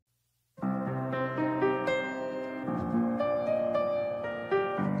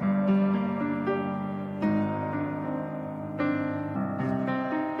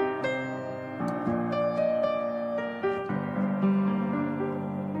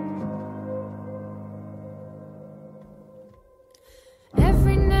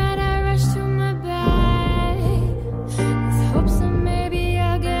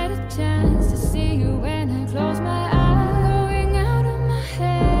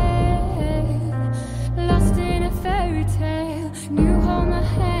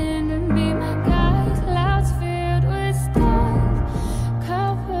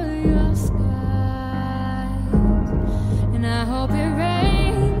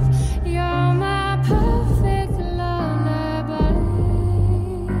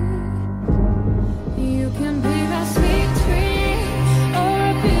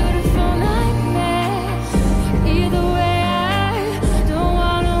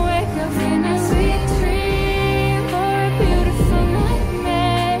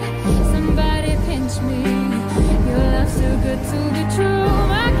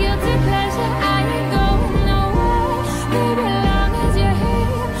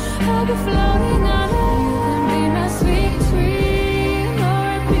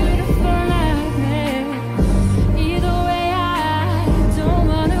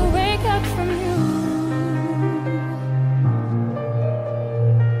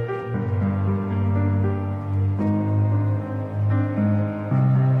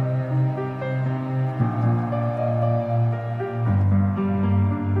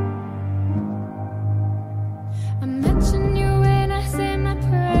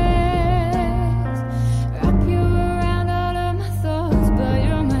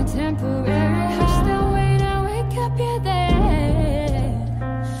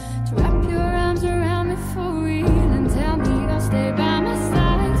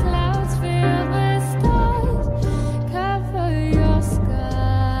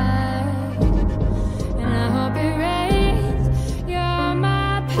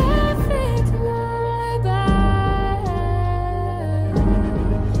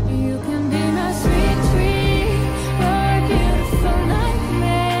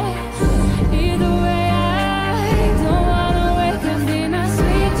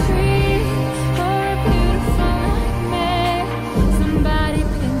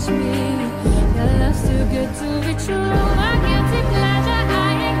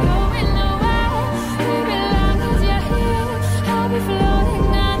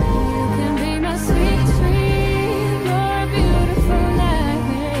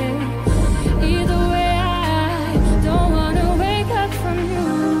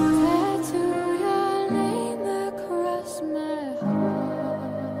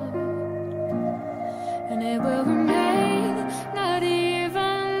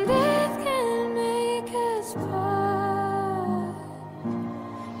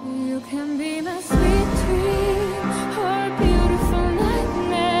 can be my sweet dream or a beautiful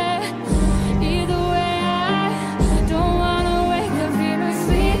nightmare. Either way, I don't wanna wake up. Be my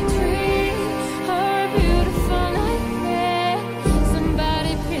sweet dream or a beautiful nightmare.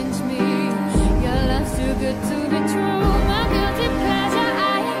 Somebody pinch me. Your love's too good to be true. My guilty pleasure,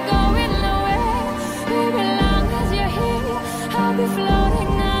 I ain't going nowhere. Baby, long as you're here, I'll be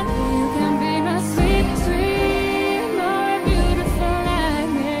floating on. You can be my sweet dream or a beautiful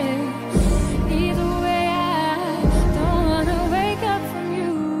nightmare. Either way, I don't wanna wake up from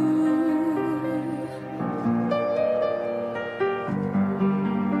you.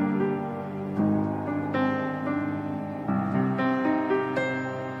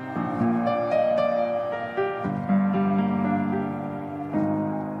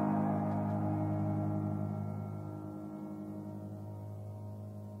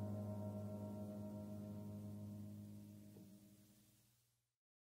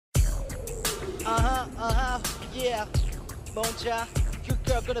 Yeah. Bonja, good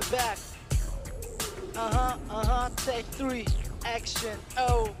girl, go to back. Take 3, action.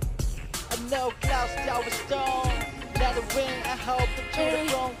 Oh, I know clouds down with stone. Let it ring, I hope the tune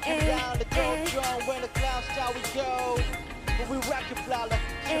the phone come down the tone drum. When the clouds down we go. But we rock it flower,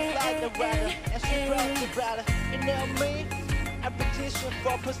 she fly the rider, and she brought the rider. You know me, I'm petition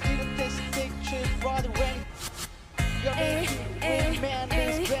for pursuit this big trip for the rain. Your man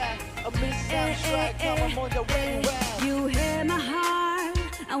is back. A miss soundtrack, come on the way back. You hit my heart,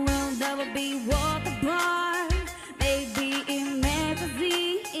 and we'll never be worlds apart. Maybe in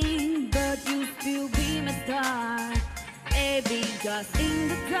magazine, but you still be my star. Baby, just in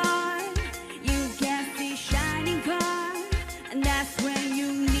the dark, you can see shining car, and that's when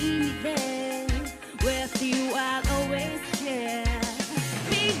you need me there. With you, I'll always share.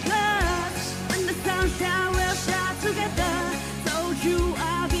 Because when the sunshine will shine together, told you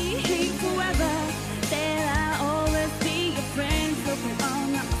I'll be here forever. That I'll always be your friend. So come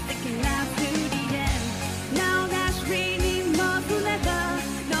on, I'm sticking out to the end. Now that's really more than ever.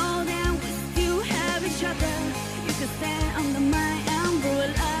 Know that we still have each other. You can stand under my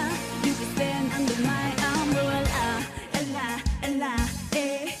umbrella. You can stand under my umbrella. Ella, Ella,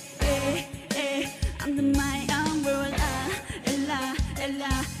 under my umbrella. Ella,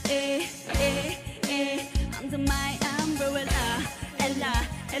 Ella, under my umbrella. Ella,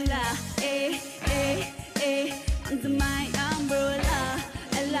 Ella, under my umbrella.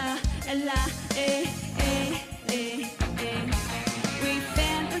 Ella, Ella, We've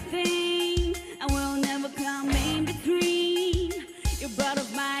everything, and we'll never come in between. You're part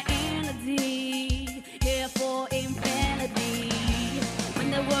of my energy, here for infinity. When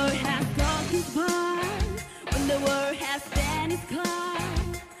the world has gone too far, when the world has stand its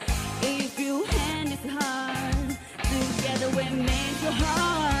card, if you hand is hard, together we make your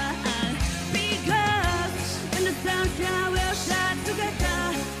heart. Because when the sunshine will shine together,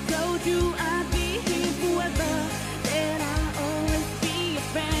 told you I'd be here forever. That I'll always be your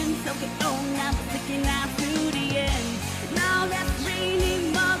friend. So get on, I'm sticking out to the end. Now that's really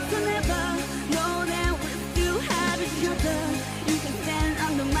more than ever. Know that we still have each other. You can stand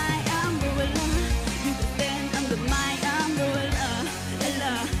under my umbrella. You can stand under my umbrella.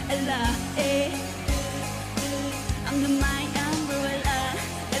 Ella, Ella, under my umbrella.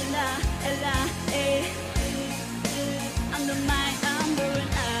 Ella, Ella, under my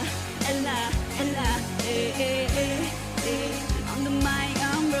umbrella. Ella, Ella, under my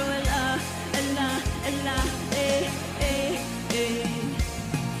umbrella. Ella, Ella,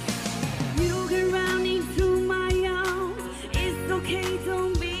 You can run into my arms. It's okay,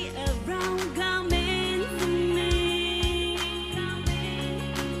 don't be around. Come into me.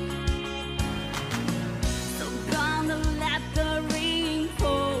 So gonna let the ring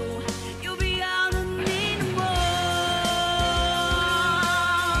fall. You'll be all I need more.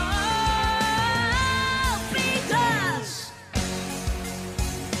 Because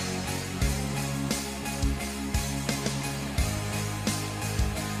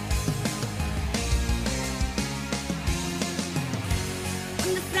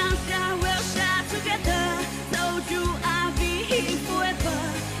when the sunshine will shine together, told you I'll be here forever.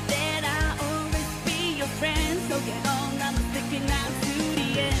 That I'll always be your friend. So get on, I'm sticking out to the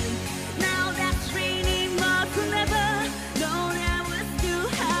end. Now that's really more than ever. Know that we still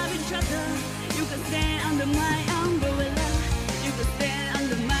have each other. You can stand under my umbrella. You can stand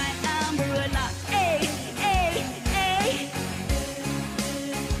under my umbrella.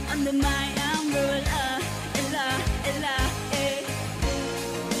 Under my umbrella. Ella, Ella,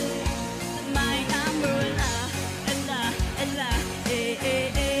 my umbrella. Ella, Ella,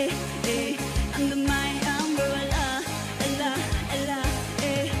 under my umbrella. Ella, Ella,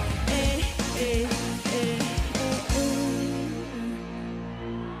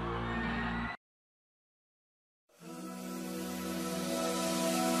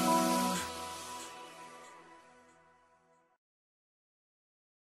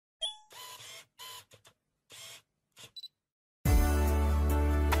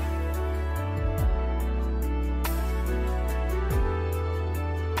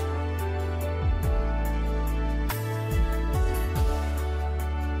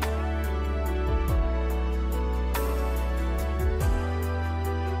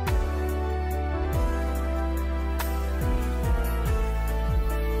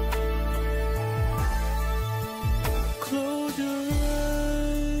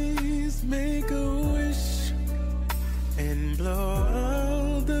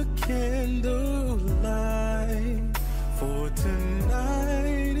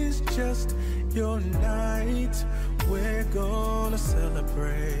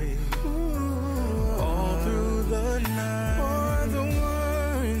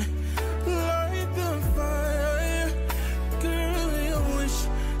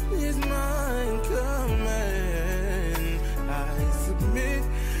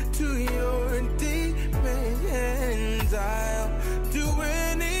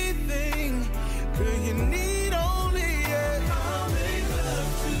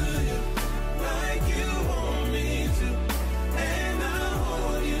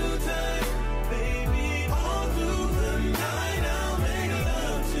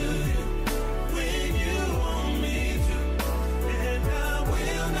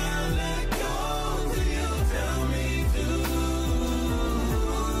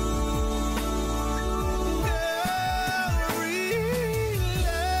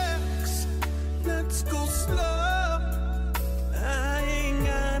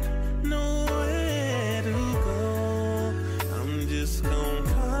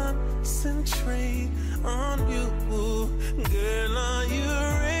 concentrate on you. Girl, are you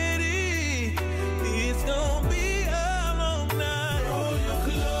ready? It's gonna be a long night. Roll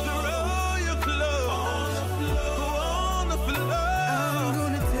your clothes on the floor. I'm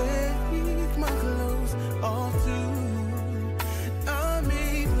gonna take my clothes off too. I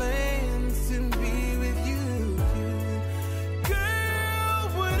made plans to be with you. Girl,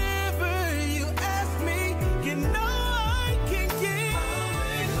 whatever you ask me, you know I can give.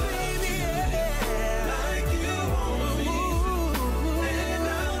 Baby, yeah. Like you want me, and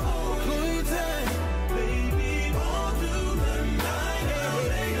I'll hold you tight. Baby, all through the night, I'll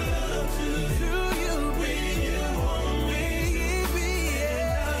make love to you when you want me, baby,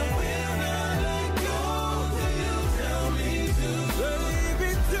 yeah. I will not let go till you tell me to.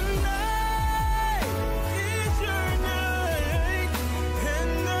 Baby, tonight is your night,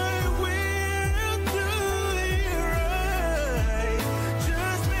 and I will do it right.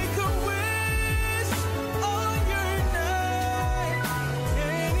 Just make a wish on your night.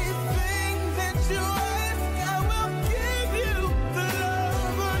 Anything that you ask, I will give you the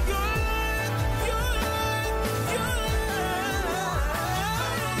love of your life, your life, your life.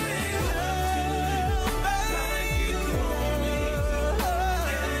 Like you want me to,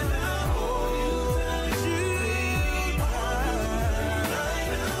 and I'll hold you tight.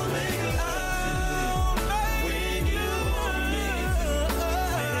 Tonight I'll make love when you want me to,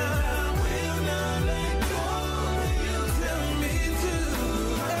 and I will not let go till you tell me to.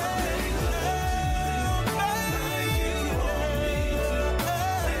 Make love like you want me to,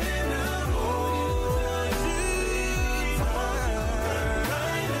 and I'll hold you tight.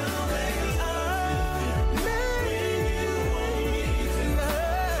 Tonight I'll make love when you want me to,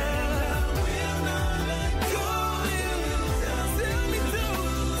 and I will not let go till you tell me to.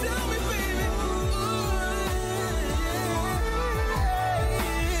 Tell me, baby.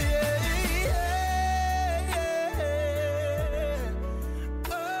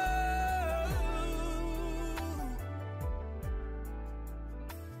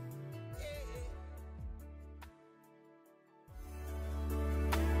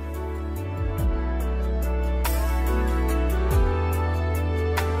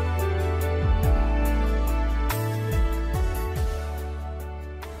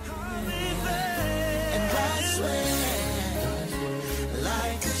 And I swear,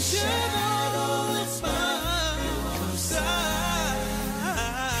 like a shadow that's by your side.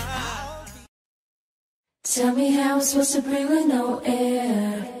 Tell me how I'm supposed to breathe with no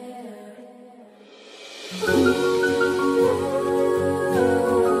air.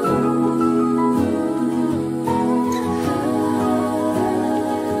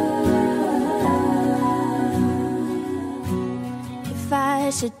 If I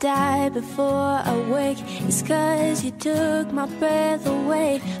should die before I wake, it's 'cause you took my breath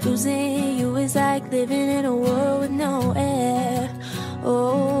away. Losing you is like living in a world with no air.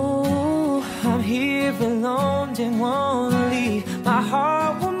 Oh, I'm here alone, didn't wanna leave. My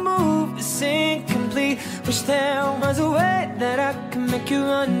heart will move, it's incomplete. Wish there was a way that I could make you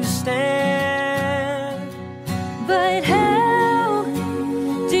understand. but how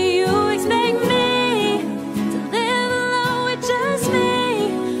do you expect me to live alone with just me?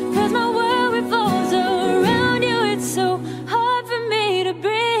 'Cause my world revolves around you, it's so hard for me to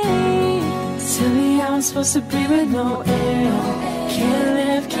breathe. Tell me how I'm supposed to breathe with no air. Can't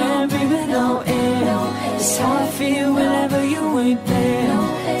live, can't breathe with no air. It's how I feel whenever you ain't there.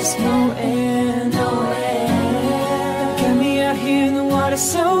 There's no air, no air. Got me out here in the water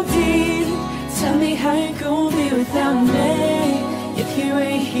so deep. Tell me how you gonna be without me. If you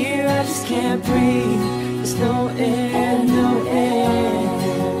ain't here, I just can't breathe. There's no air, no air.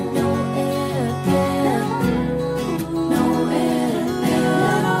 No air, no air,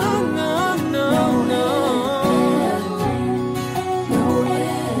 No, no, no. no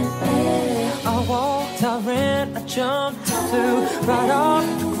air. I walked, I ran, I jumped, I flew right off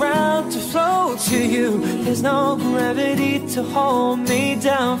the ground to float to you. There's no gravity to hold me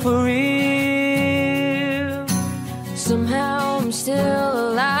down for real. Somehow I'm still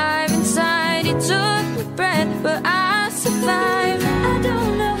alive inside. You took my breath, but I survived. I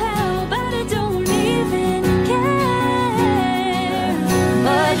don't know how, but I don't even care.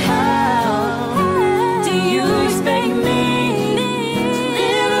 But how do you expect me to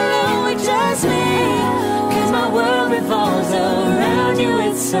live alone with just me? 'Cause my world revolves around you,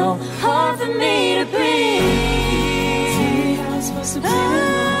 it's so hard for me to breathe. See how I'm supposed to breathe.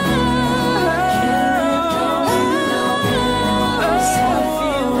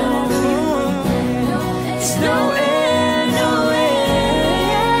 No air, no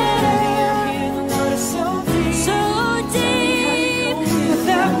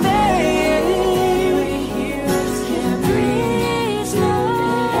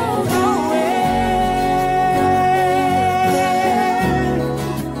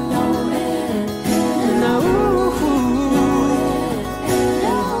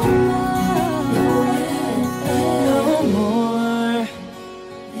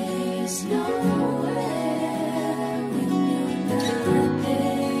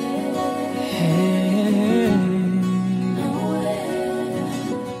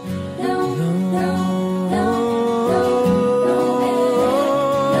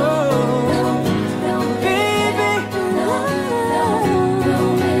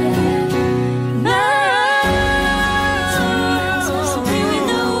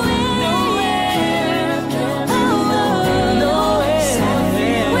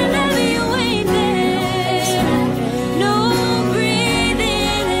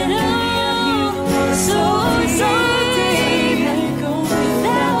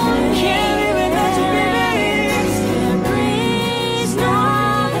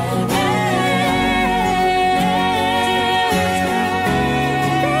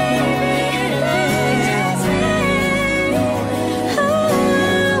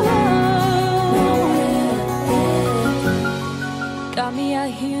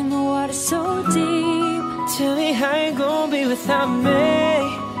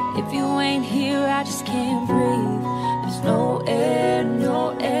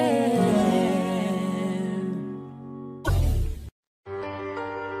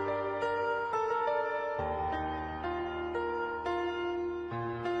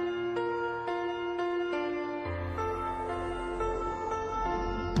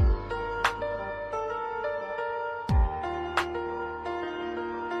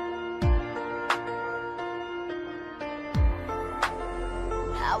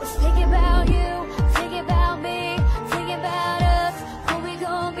I was thinking about you, thinking about me, thinking about us, who we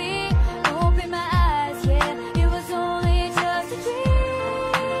gon' be. Open my eyes, yeah, it was only just a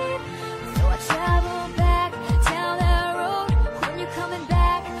dream. So I traveled back down that road. When you're coming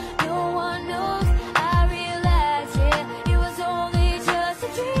back, no one knows. I realized, yeah, it was only just a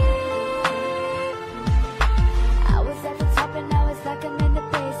dream. I was at the top and now it's like I'm in the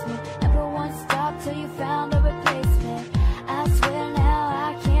basement. Never once stopped till you found a replacement. I swear now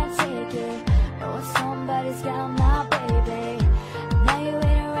I can't take it, knowing somebody's got my baby. Now you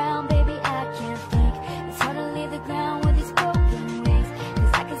ain't around, baby, I can't think. It's hard to leave the ground with these broken wings,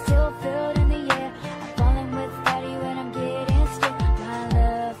 cause I can still feel it in the air. I'm falling without you and I'm getting scared. My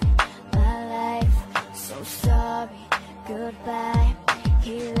love, my life, so sorry, goodbye.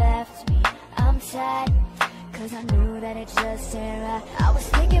 He left me, I'm sad, cause I knew that it just ain't right. I was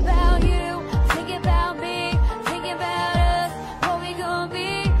thinking about you, thinking about me, thinking about us, what we gon'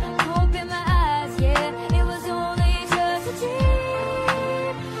 be. Open my eyes, yeah, it was only just a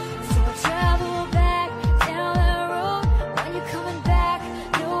dream. So I travel back down the road. When you're coming back,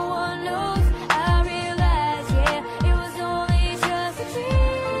 no one knows. I realize, yeah, it was only just a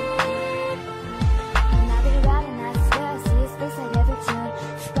dream. And I've been riding, I swear I see his face at every turn.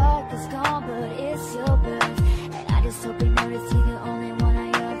 Spark is gone, but it's your burn. And I just hope you notice he's the only one I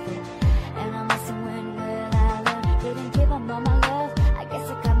yearn for. And I'm missing when will I learn? Didn't give him all my love, I guess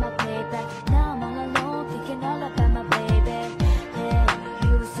I got my payback. Now I'm all alone, thinking all about my baby. Yeah, he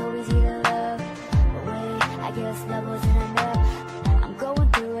was so easy to love, but wait, I guess love wasn't enough. I'm going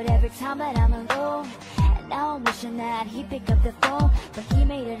through it every time that I'm alone, and now I'm wishing that he'd pick up the phone. But he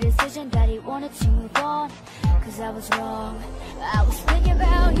made a decision that he wanted to move on, cause I was wrong. I was thinking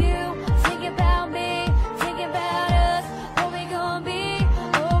about you, thinking about me, thinking about us, what we gon' be.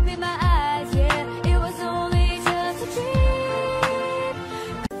 Open my eyes, yeah, it was only just a dream.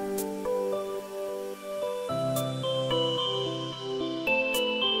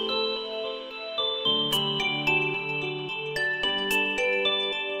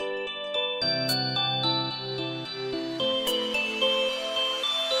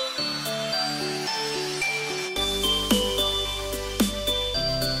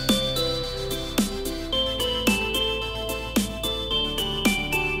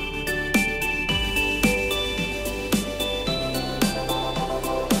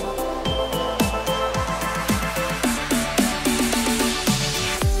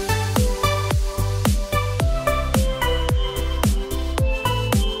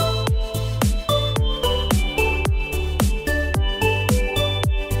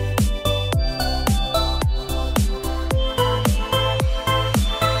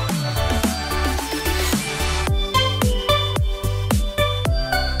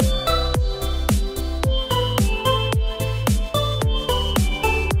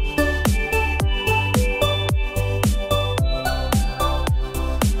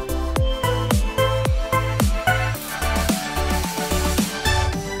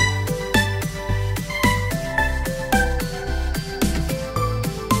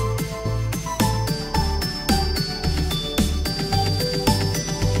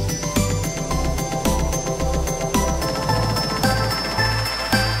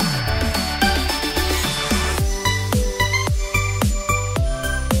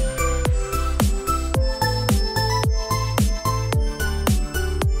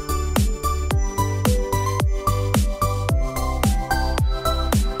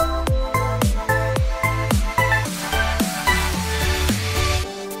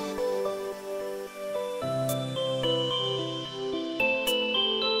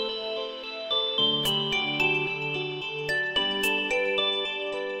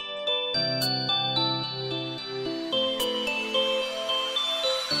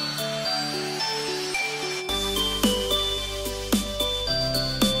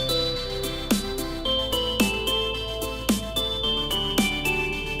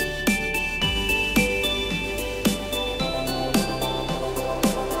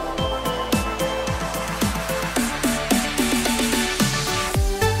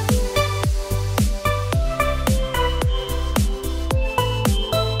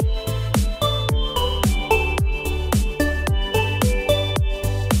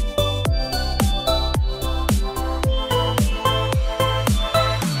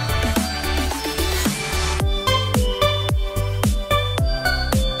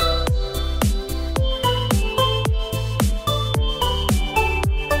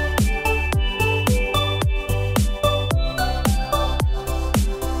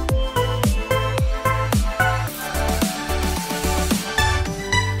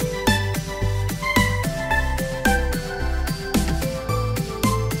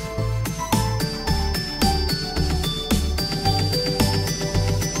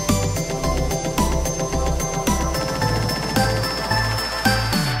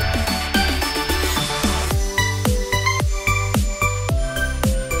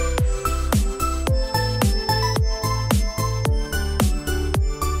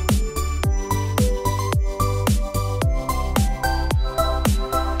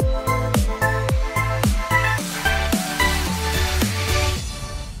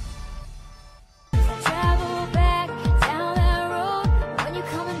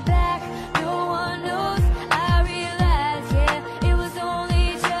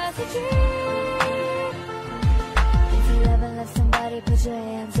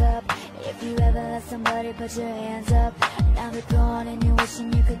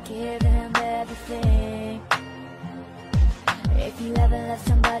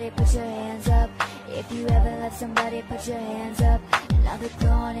 somebody put your hands up. And now they're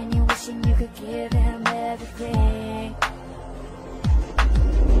gone and you're wishing you could give him everything.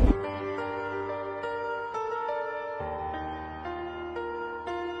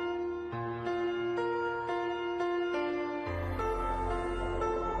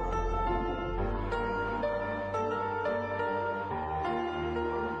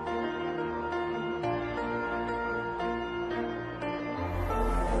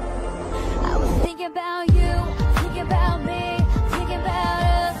 Thinking about you, thinking about me, thinking about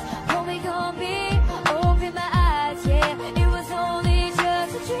us, what we gon' be. Open my eyes, yeah, it was only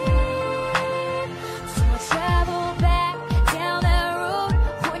just a dream. So I travel back down that road.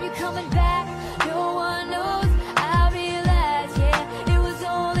 When you're coming back, no one knows. I realize, yeah, it was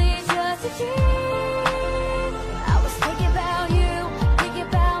only just a dream. I was thinking about you, thinking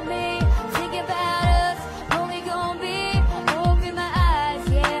about me, thinking about us, what we gon' be. Open my eyes,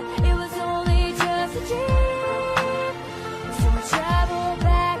 yeah, it was only just a dream. So I travel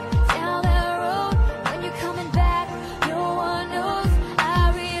back down that road. When you're coming back, no one knows.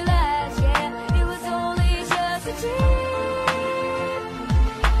 I realize, yeah, it was only just a dream.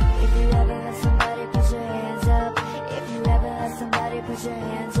 If you ever let somebody put your hands up, if you ever let somebody put your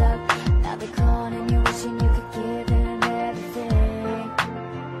hands up, now they're gone and you're wishing you could give them everything.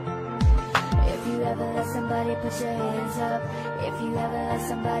 If you ever let somebody put your hands up, if you ever let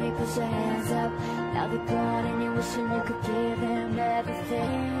somebody put your hands up, now they're gone and you're wishing you could give them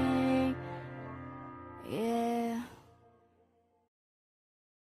everything. Yeah.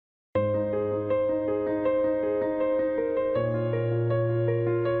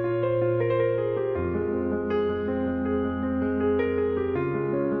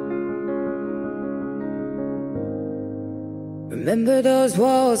 Remember those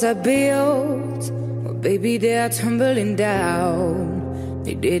walls I built? Well, baby, they are tumbling down.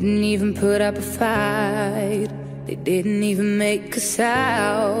 They didn't even put up a fight. They didn't even make a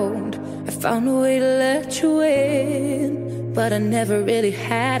sound. I found a way to let you in, but I never really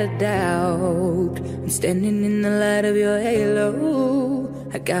had a doubt. I'm standing in the light of your halo.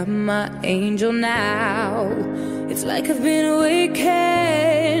 I got my angel now. It's like I've been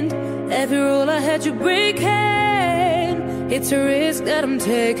awakened. Every rule I had you breaking. It's a risk that I'm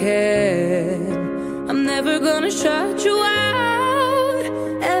taking. I'm never gonna shut you out.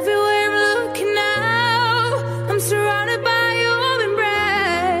 Everywhere I'm looking now, I'm surrounded by your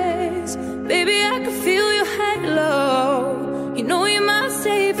embrace. Baby, I can feel your halo. You know you're my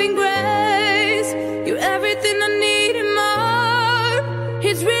saving grace. You're everything I need and more.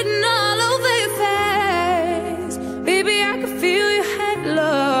 It's written all over your face. Baby, I can feel your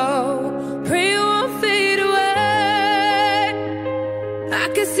halo. Pray you won't fade away. I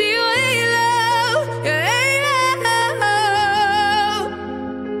can see your halo, your halo.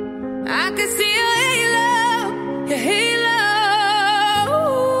 I can see your halo, your halo.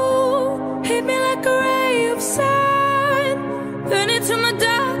 Hit me like a ray of sun, burn into my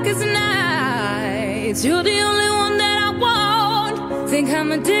darkest nights. You're the only one that I want. Think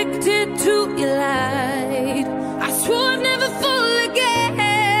I'm addicted to your light. I swore I'd never fall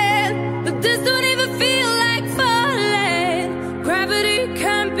again, but this don't even feel like falling. Gravity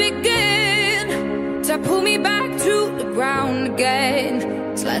can't begin to pull me back to the ground again.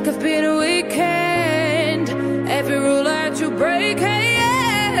 It's like I've been awakened. Every rule I had to break,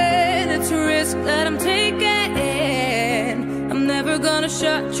 it's a risk that I'm taking. I'm never gonna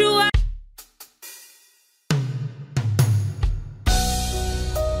shut you out.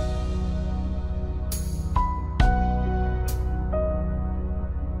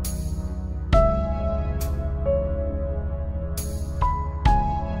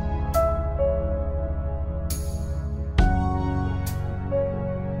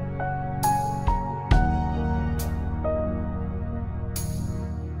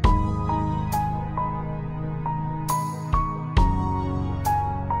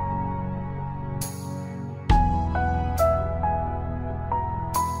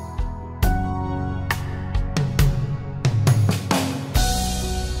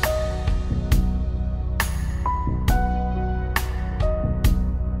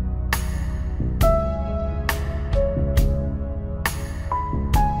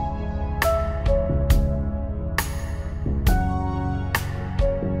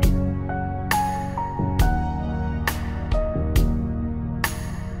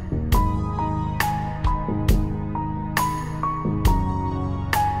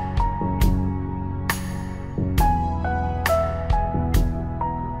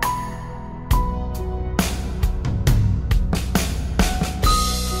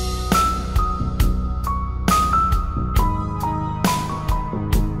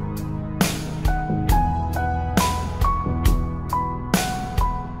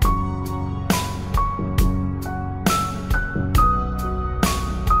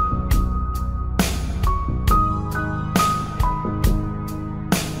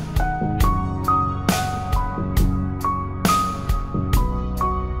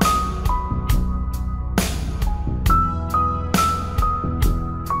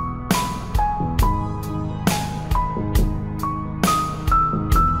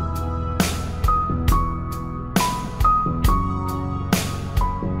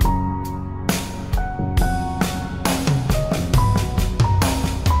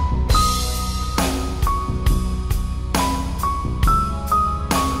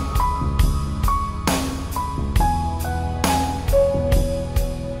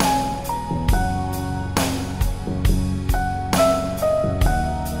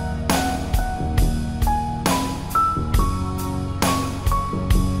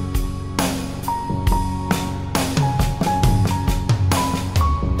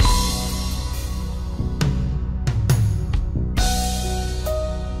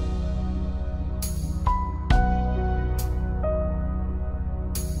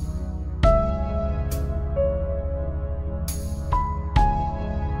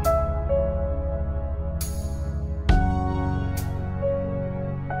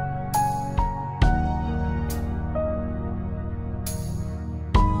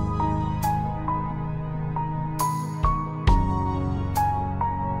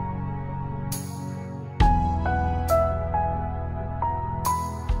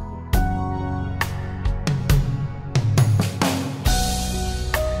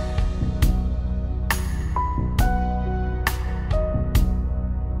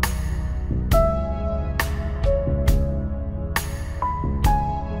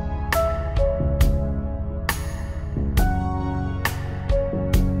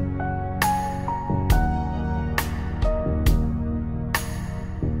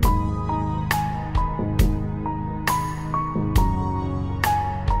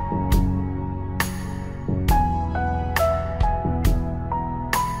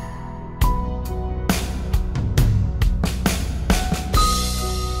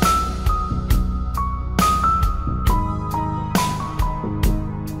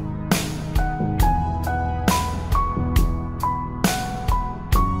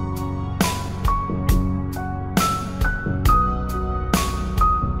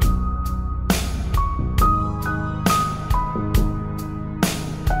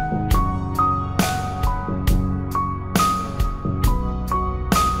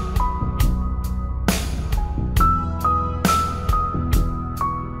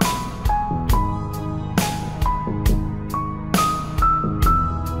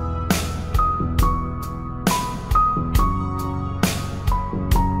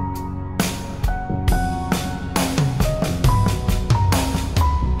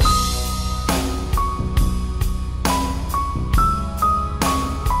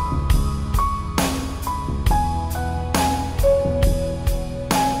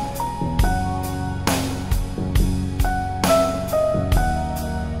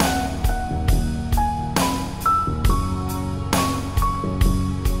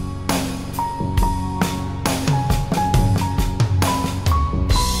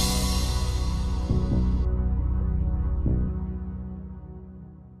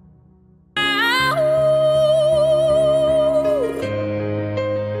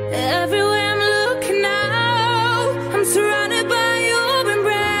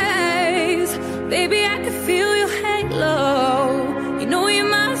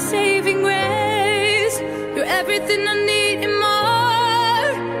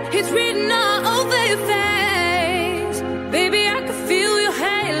 it's written all over your face. Baby, I can feel your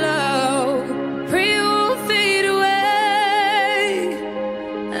halo. Pray it won't fade away.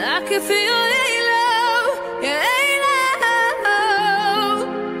 I can feel your halo, your halo.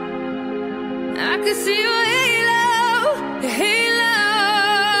 I can see your halo, your halo.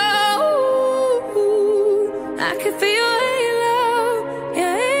 I can feel your halo,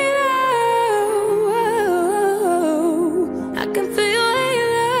 your halo. I can feel your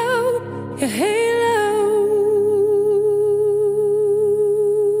halo, your halo.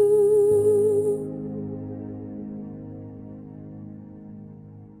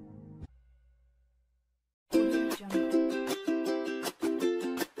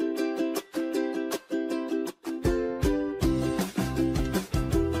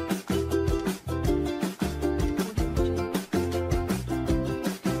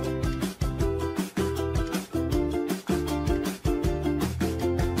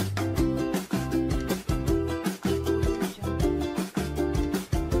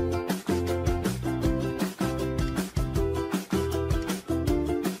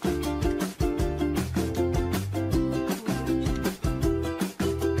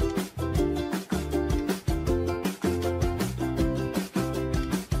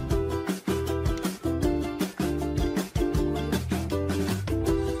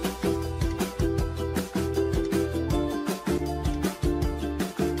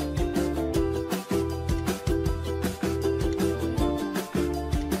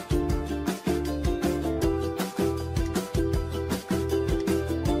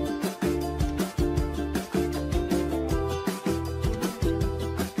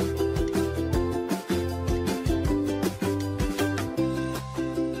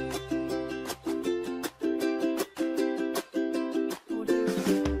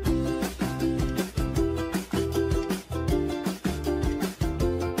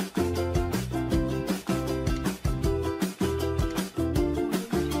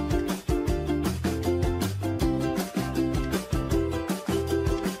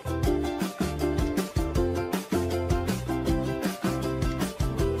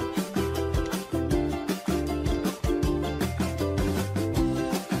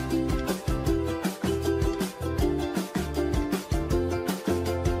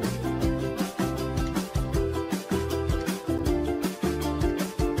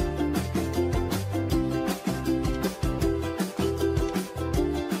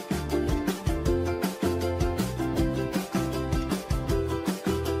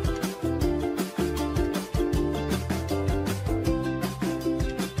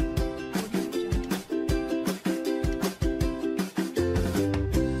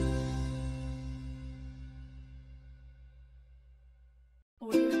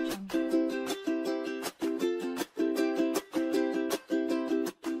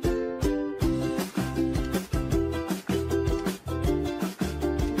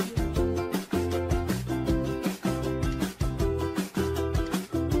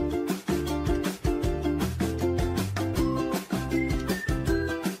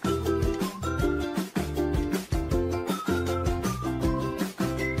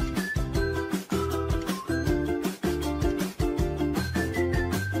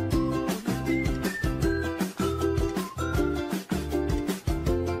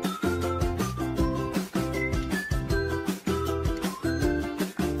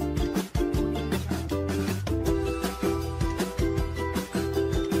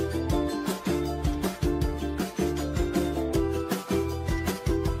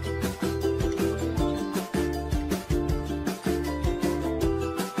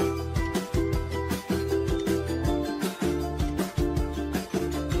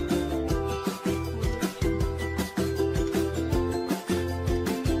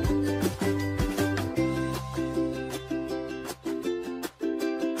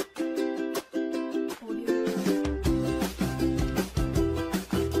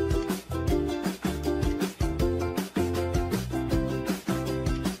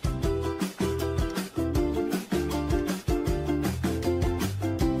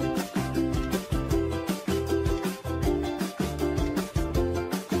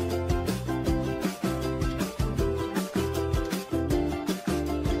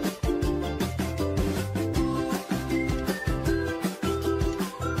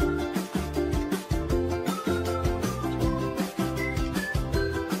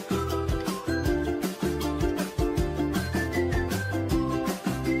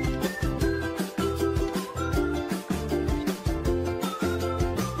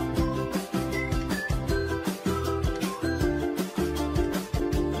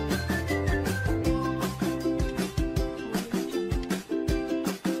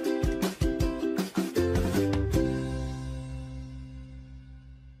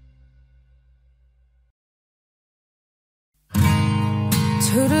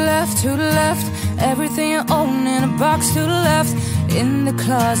 to the left. Everything you own in a box to the left. In the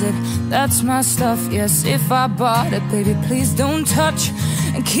closet, that's my stuff. Yes, if I bought it, baby, please don't touch.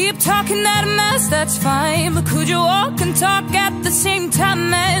 And keep talking that mess, that's fine. But could you walk and talk at the same time,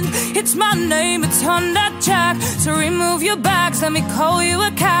 man? It's my name, it's on that jack. So remove your bags, let me call you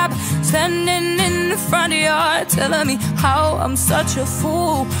a cab. Standing in the front yard, telling me how I'm such a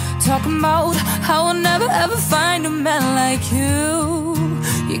fool. Talking about how I'll never ever find a man like you.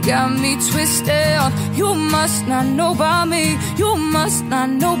 You got me twisted on, you must not know about me. You must not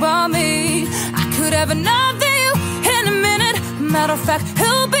know about me. I could have another you in a minute. Matter of fact,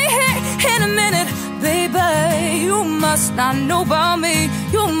 he'll be here in a minute. Baby, you must not know about me.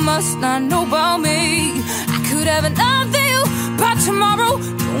 You must not know about me. I could have another you by tomorrow.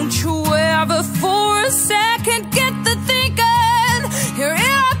 Don't you ever for a second get the thinking you're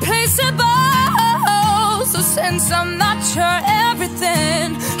irreplaceable. So since I'm not your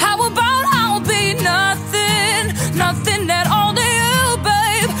everything, how about I'll be nothing? Nothing at all to you,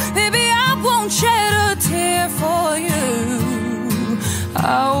 babe. Baby, I won't shed a tear for you.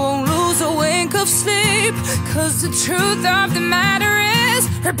 I won't lose a wink of sleep, 'cause the truth of the matter is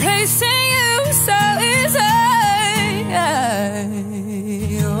replacing you so easy.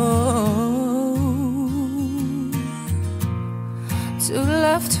 Oh. To the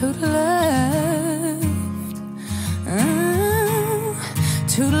left, to the left.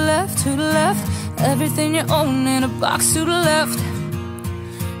 To the left, to the left. Everything you own in a box to the left.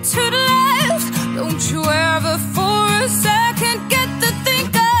 To the left. Don't you ever for a second get the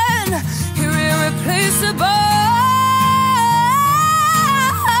thinking you're irreplaceable.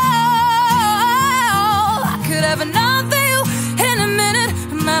 I could have another you in a minute.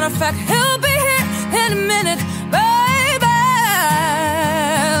 Matter of fact, he'll be here in a minute, baby.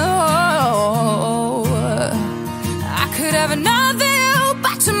 Oh, I could have another you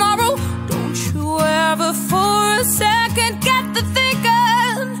by tomorrow. Don't you ever for a second get the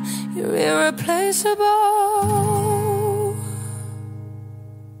thinking you're irreplaceable.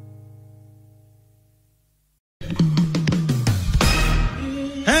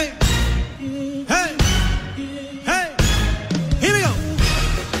 Hey, hey, hey, here we go.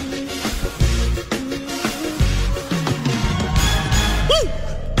 Woo!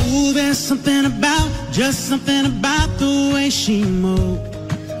 Ooh, there's something about, just something about the way she moves.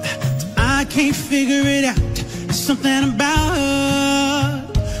 I can't figure it out. There's something about her.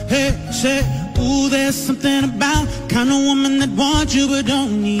 Hey, say, ooh, there's something about kind of woman that wants you but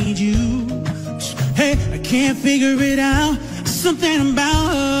don't need you. Hey, I can't figure it out. Something about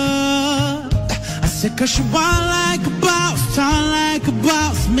her. I said, 'cause she walk like a boss, talk like a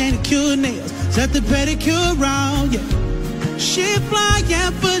boss, manicure nails, set the pedicure wrong, yeah. She fly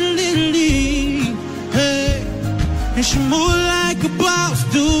effortlessly, hey, and she move like a boss,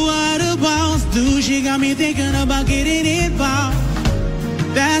 do what a boss do. She got me thinking about getting involved.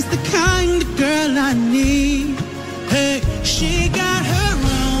 That's the kind of girl I need. Hey, she got her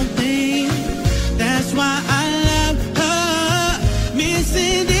own thing. That's why I love her. Miss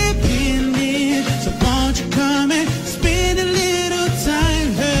Independent. So won't you come and spend a little time?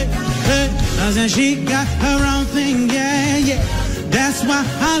 Hey, hey. 'Cause she got her own thing, yeah, yeah. That's why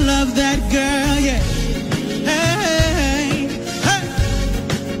I love that girl, yeah. Hey, hey, hey.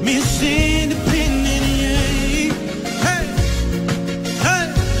 Miss Independent, yeah. Hey.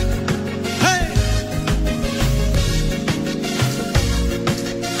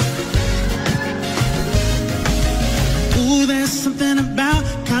 There's something about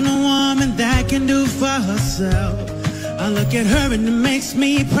kind of woman that can do for herself. I look at her and it makes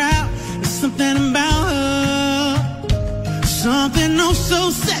me proud. There's something about her, something oh so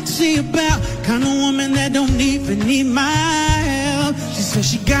sexy about kind of woman that don't even need my help. She says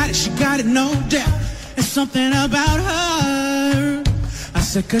she got it, no doubt. There's something about her. I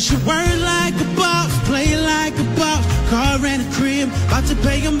said, 'cause she work like a boss, play like a boss, car and a crib, about to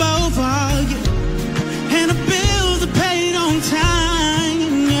pay them both all, yeah. And the bills are paid on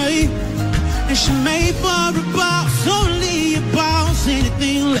time, yeah. And she made for a boss, only a boss.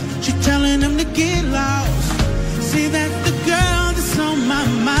 Anything left, she telling them to get lost. See, that's the girl that's on my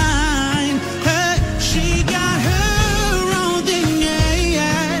mind. Hey, she got her own thing, yeah,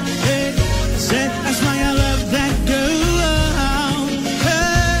 yeah. Hey, said that's why I love that girl.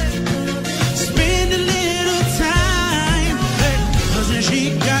 Hey, spend a little time. Hey, 'cause she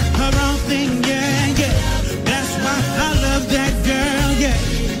got her own thing, yeah, yeah. That's why I love that girl, yeah.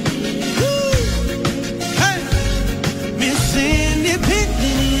 Woo. Hey, Miss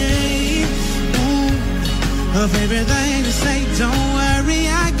Independent, yeah. Ooh. Of everything to say, don't worry,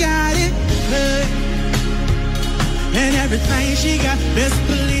 I got it. Hey. And everything she got. Best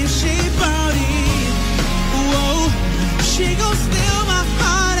believe she bought it. Whoa, she gon' steal my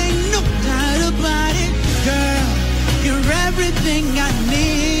heart, ain't no doubt about it. Girl, you're everything I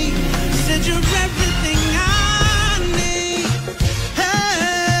need. Said you're everything I need.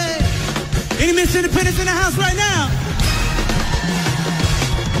 Hey, any Miss Independence in the house right now?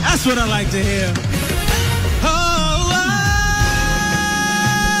 That's what I like to hear.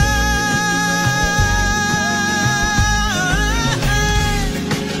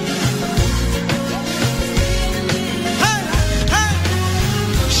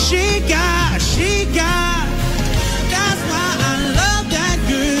 She got, that's why I love that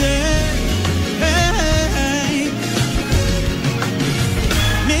girl. Hey,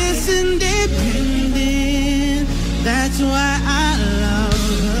 Miss Independent, that's why I love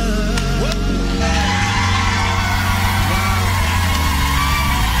her.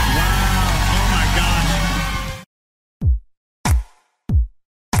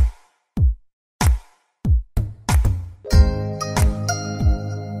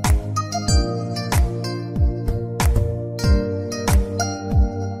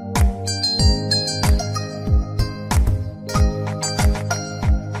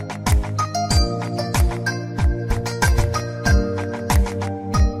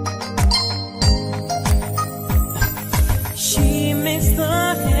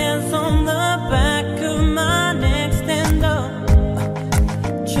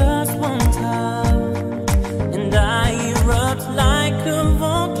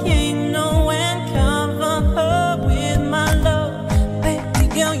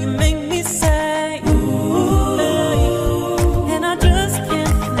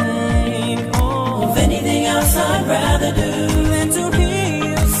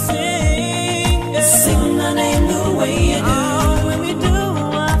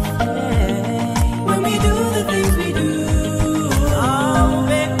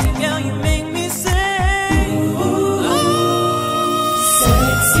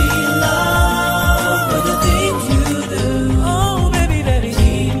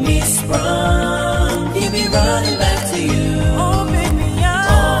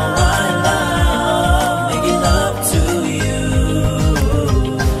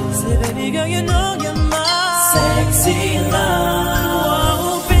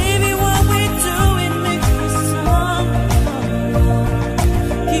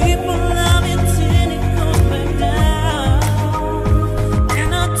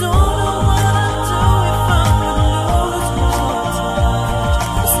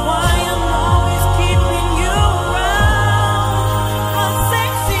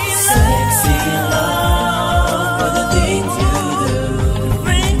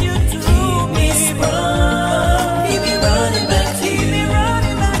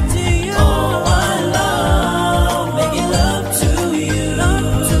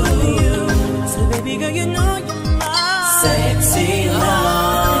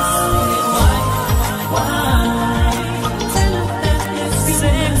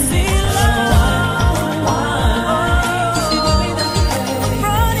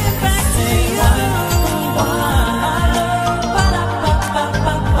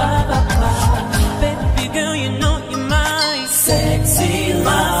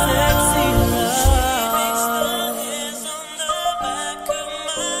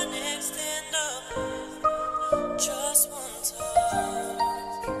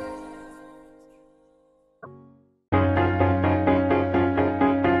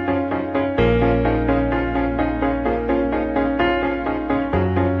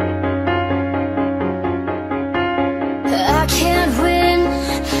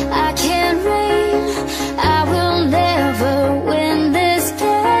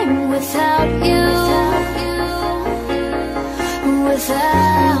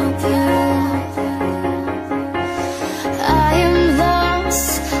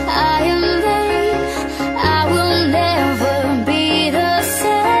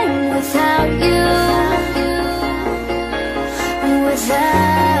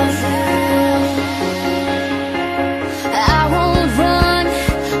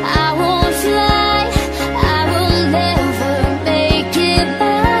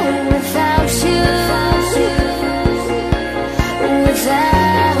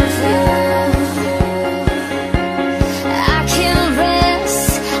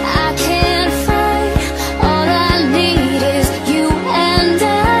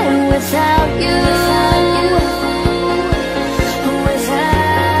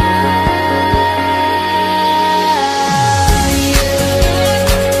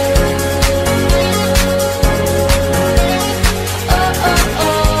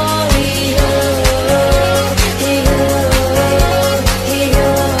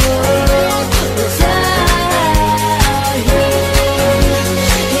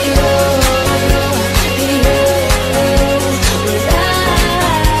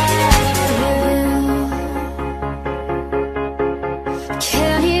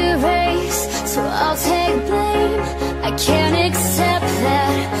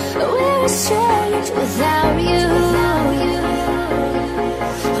 never change without you.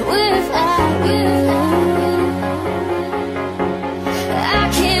 Without you, I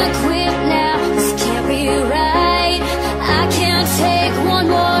can't quit now. This can't be right. I can't take one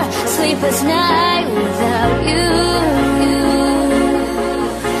more sleepless night without you.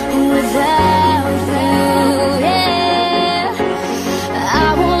 Without you, yeah. I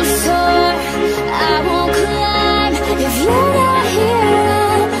won't soar, I won't climb if you're not here.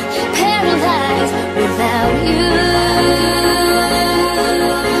 I'm paralyzed without you.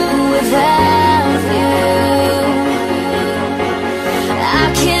 Without you, I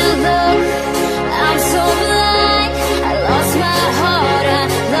can't look, I'm so blind. I lost my heart, I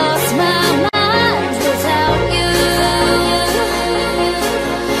lost my mind without you.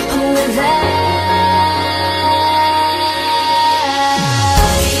 Without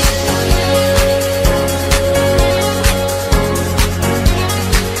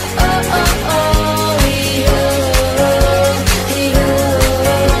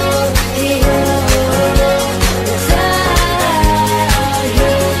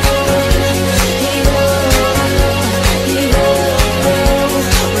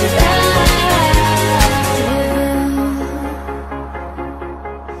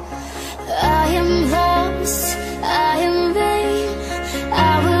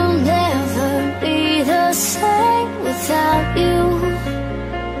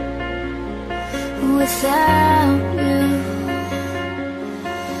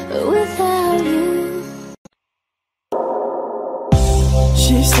without you.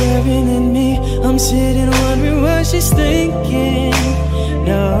 She's staring at me, I'm sitting wondering what she's thinking.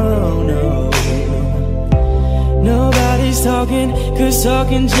 No, no, nobody's talking, cause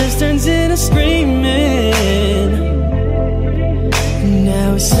talking just turns into screaming.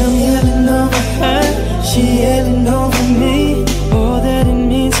 Now it's I'm yelling over her, she yelling over me. All that it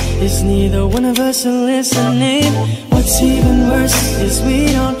means is neither one of us are listening. What's even worse is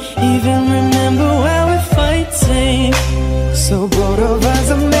we don't even remember why we're fighting. So both of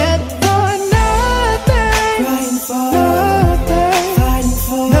us are meant for nothing, fighting for nothing, fighting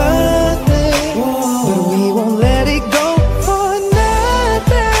for nothing. Whoa. But we won't let it go for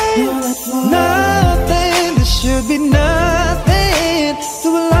nothing, nothing. There should be nothing to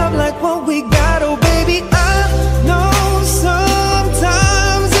a love like what we got. Oh baby, I know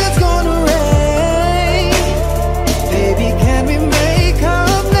sometimes it's gonna rain. Baby, can we make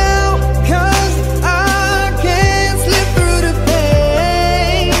up now? 'Cause I can't slip through the pain.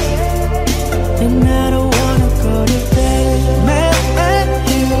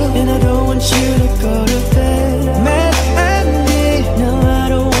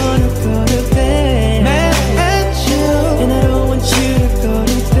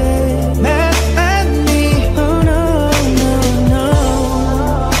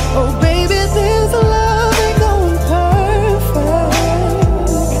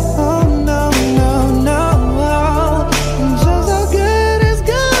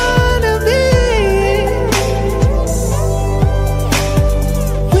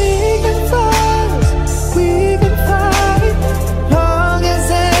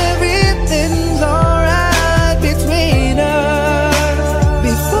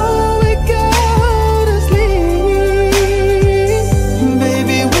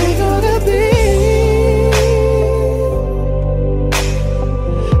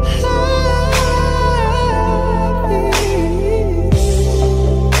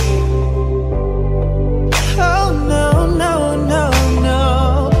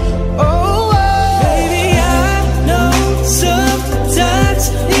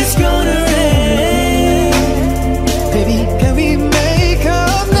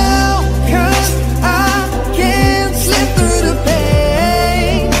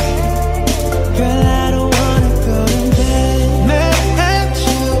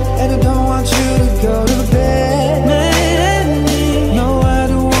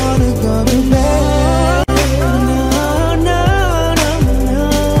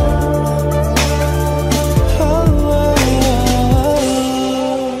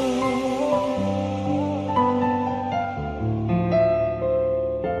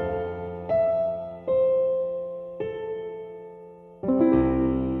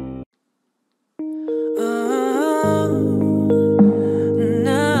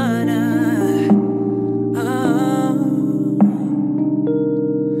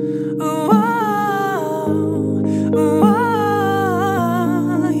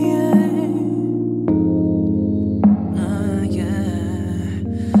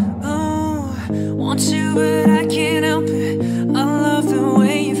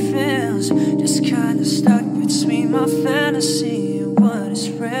 is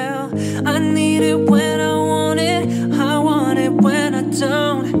real. I need it when I want it when I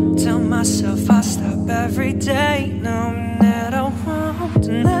don't. Tell myself I stop every day, knowing that I won't.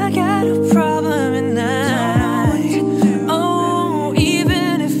 And I got a problem at night. Oh,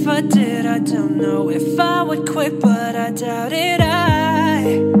 even if I did, I don't know if I would quit, but I doubt it.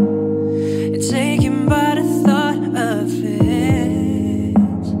 It's taken by the thought of it.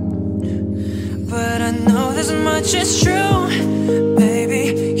 But I know this much is true,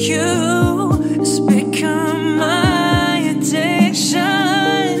 baby. You has become my addiction.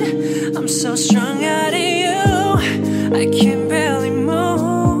 I'm so strung out of you, I can barely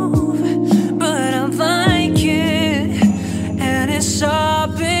move, but I like it, and it's all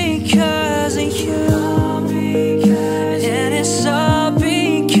because of you. And it's all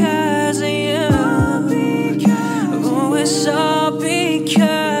because of you. Oh, it's all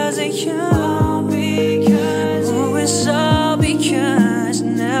because of you. Oh, it's all because I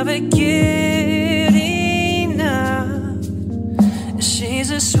never get enough. She's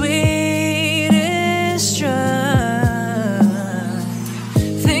the sweetest drug.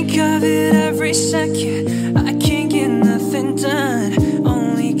 Think of it every second. I can't get nothing done.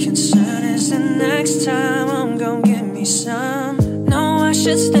 Only concern is the next time I'm gonna get me some. No, I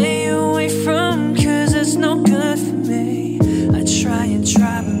should stay away from, cause it's no good for me. I try and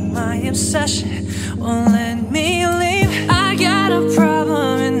try, but my obsession won't let me leave. I got a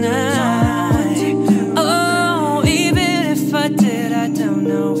problem at night. Oh, even if I did, I don't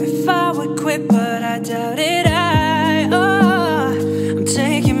know if I would quit, but I doubt it. I'm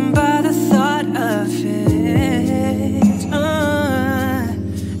taken by the thought of it.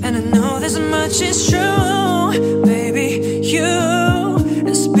 And I know this much is true, baby. You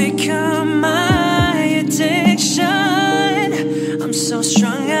has become my addiction. I'm so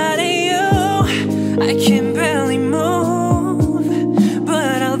strung out of you, I can barely move,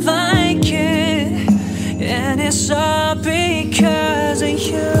 but I like it, and it's all because of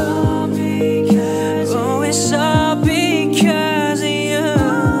you. Oh, it's all because of you.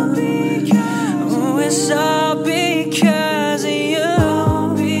 Oh, it's all because of you.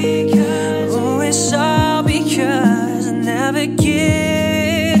 Oh, it's all because I never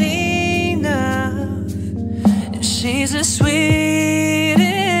get enough. And she's the sweetest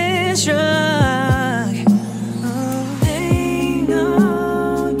drug. Oh, ain't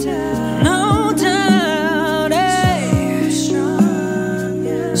no doubt, no doubt, hey.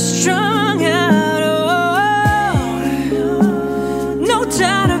 Strung out, oh, no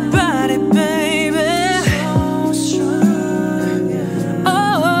doubt about it, baby.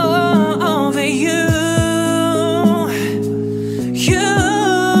 Oh, for you, you.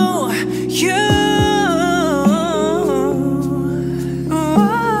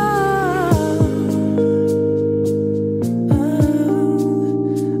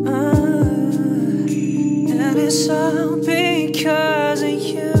 And it's all because of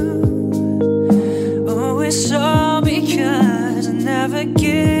you. Oh, it's all because I never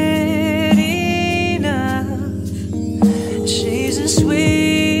get enough. She's the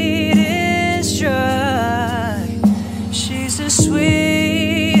sweetest drug. She's the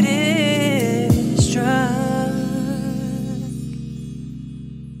sweetest drug.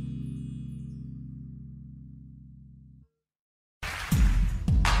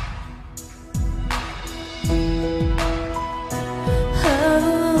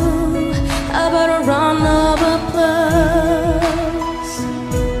 I better run of applause.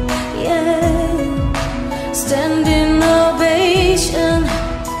 Yeah, standing ovation.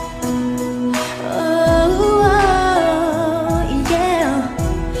 Oh, yeah,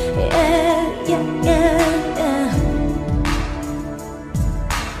 yeah, yeah, yeah.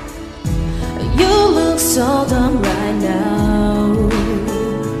 You look so dumb right now,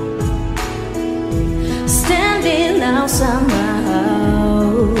 standing outside my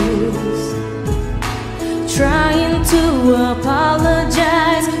house, trying to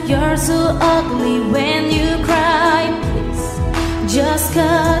apologize. You're so ugly when you cry. Please just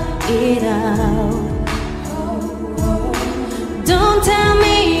cut it out. Don't tell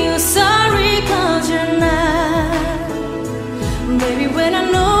me you're sorry, cause you're not. Baby, when I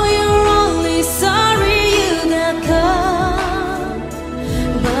know you're only sorry you got caught.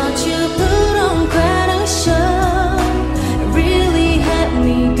 But you put on quite a show, it really had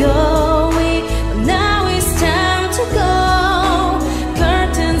me going. But now it's time to go.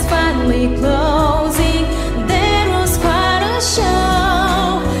 Curtains finally closing. That was quite a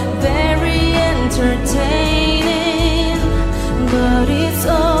show, very entertaining. But it's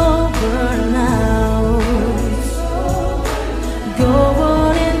over now. Go on.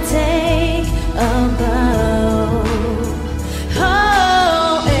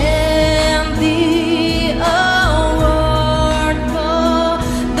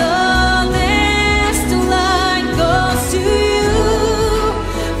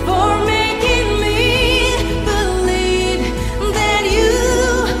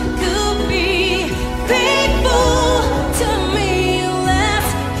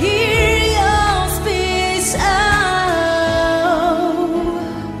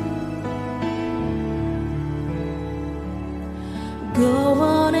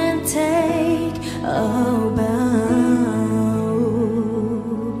 take a bow.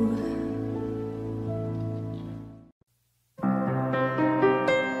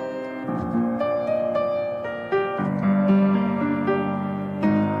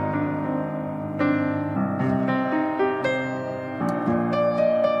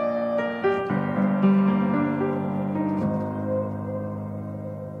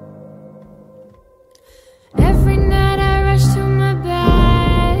 Every night I rush to my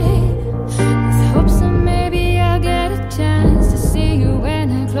bed with hopes that maybe I'll get a chance to see you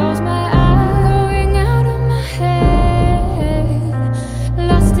when I close my eyes. Going out of my head,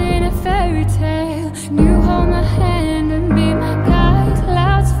 lost in a fairy tale. You hold my hand and be my guide.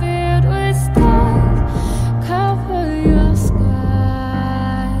 Clouds filled with stars cover your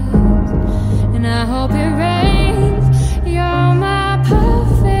skies, and I hope it rains. You're my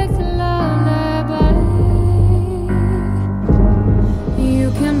perfect lullaby.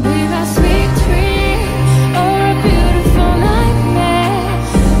 You can be my sweet dream or a beautiful nightmare.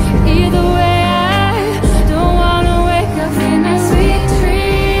 Either way, I don't wanna wake up in a sweet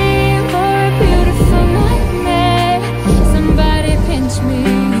dream or a beautiful nightmare. Somebody pinch me.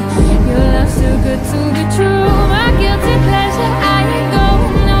 Your love's too good to be true. My guilty pleasure, I ain't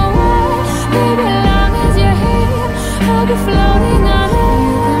going nowhere. Baby, long as you're here, I'll be floating on air.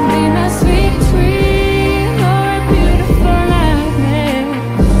 You can be my sweet dream or a beautiful nightmare.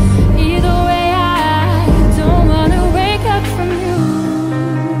 Either way, I don't wanna wake up from you.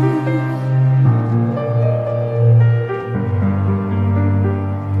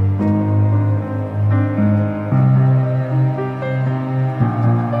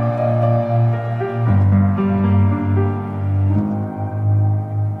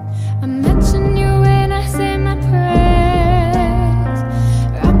 I mention you when I say my prayers.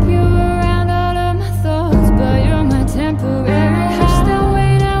 Wrap you around all of my thoughts, but you're my temporary high. Still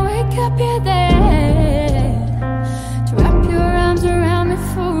when I wake up, you're there to wrap your arms around me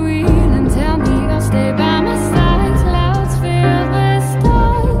for real and tell me you'll stay by my side. Clouds filled with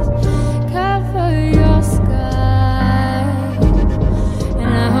stars cover your sky, and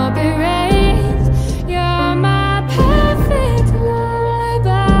I hope it rains. You're my perfect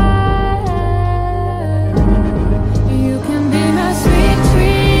lullaby. You can be my sweet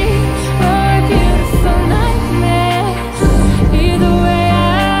dream or a beautiful nightmare. Either way, I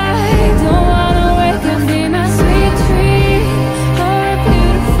don't wanna wake up. Be my sweet dream or a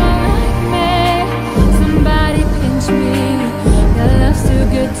beautiful nightmare. Somebody pinch me. Your love's too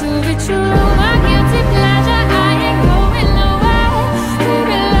good to be true. My guilty pleasure, I ain't going nowhere.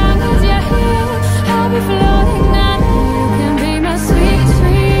 Baby, long as you're here, I'll be floating on air. You can be my sweet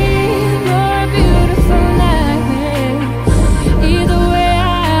dream or a beautiful nightmare. Either way,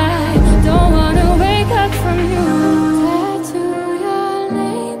 I don't wanna wake up from you. Tattoo your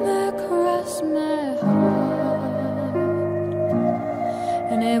name across my heart,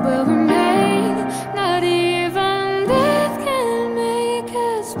 and it will remain. Not even death can make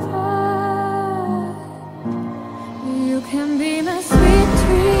us part. You can be my sweet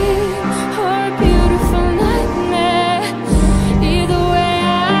dream or a beautiful nightmare. Either way,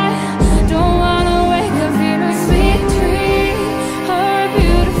 I don't wanna wake up. Be my sweet dream or a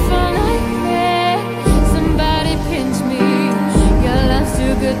beautiful nightmare. Somebody pinch me. Your love's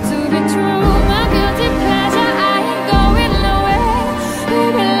too good to be true. My guilty pleasure, I ain't going nowhere.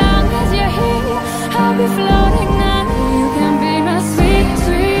 Baby, long as you're here, I'll be floating on air. You can be my sweet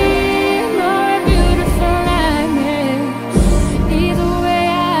dream or a beautiful nightmare. Either way,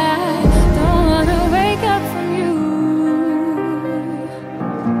 I don't wanna wake up from you.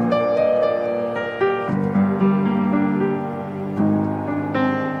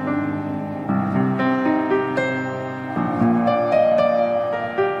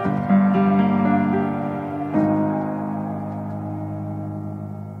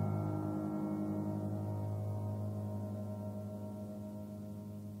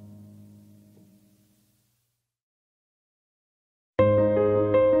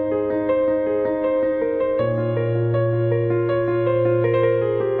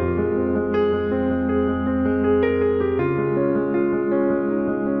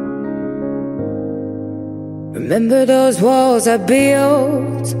 Remember those walls I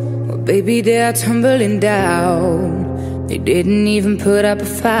built? Well, baby, they are tumbling down. They didn't even put up a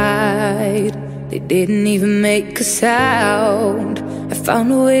fight. They didn't even make a sound. I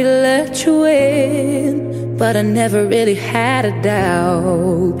found a way to let you in, but I never really had a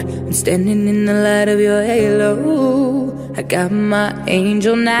doubt. I'm standing in the light of your halo. I got my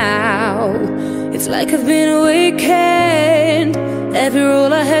angel now. It's like I've been awakened. Every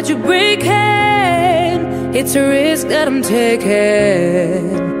rule I had you breaking. It's a risk that I'm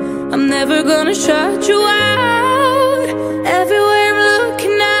taking. never gonna shut you out. Everywhere I'm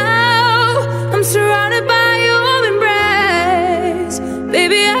looking now, I'm surrounded by your embrace.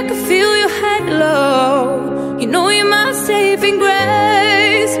 Baby, I can feel your halo. You know you're my saving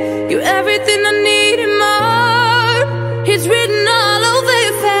grace. You're everything I need and more. It's written all over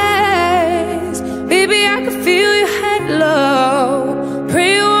your face. Baby, I can feel your halo. Pray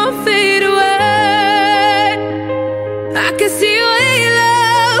you won't fade away. I can see your halo,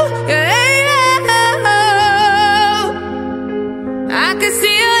 your halo. I can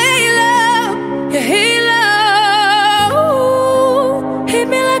see your halo, your halo. Hit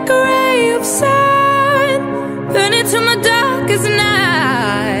me like a ray of sun, burn into my darkest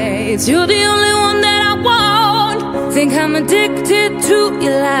nights. You're the only one that I want. Think I'm addicted to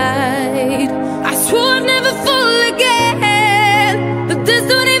your light. I swore I'd never fall again, but this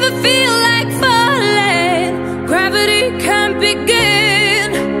don't even feel like falling. Gravity can't begin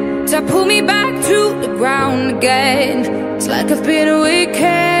to pull me back to the ground again. It's like I've been a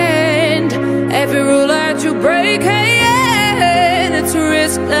weekend. Every rule that you break, it's a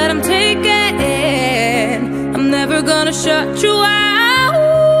risk that I'm taking. I'm never gonna shut you out.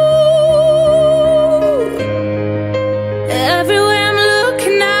 Everywhere I'm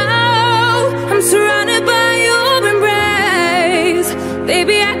looking now, I'm surrounded by your embrace.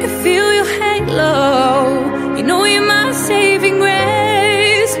 Baby, I can feel your halo. You know you're my saving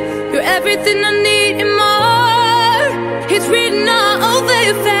grace. You're everything I need and more. It's written all over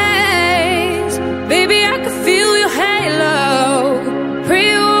your face. Baby, I can feel your halo. Pray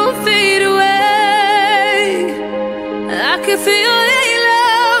you won't fade away. I can feel your halo,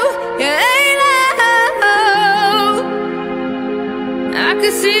 your halo. I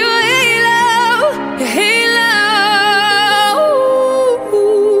can see your halo, your halo.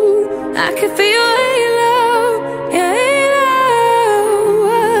 I can feel your halo, your halo.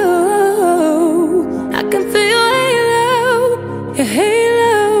 I can feel your halo, your halo.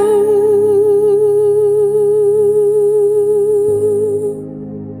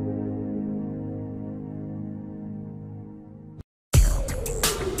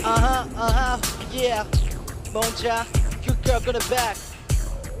 Yeah. Monja, good girl, go to back.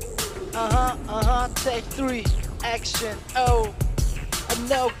 Take 3, action. Oh, I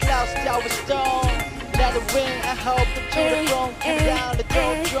know clouds tower stone. Let it win, I hope until the throne come down. The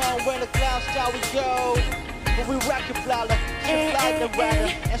throne drum when the clouds tower go. But we rock your flower, she fly the rider,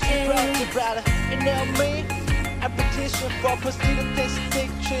 and she rock the rider. You know me, I petition for pursuit this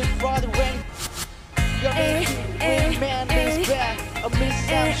victory for the rain. Your man is back. A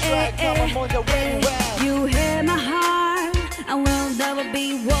miss-sound strike, come on the way back. You hear my heart, I will never be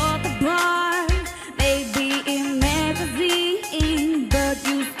walked apart. Maybe in magazine, but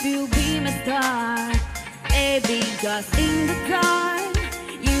you still be my star. Baby, just in the dark,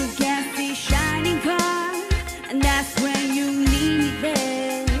 you can see shining car, and that's when you need me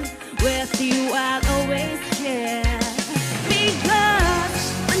there. With you I'll always share. Because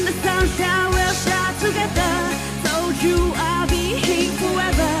when the sunshine will shine together, told you I'll be here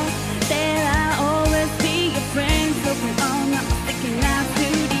forever. That I'll always be your friend. So come on, I'm sticking out to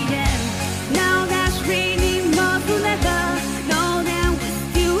the end. Now that's really more together. Know that we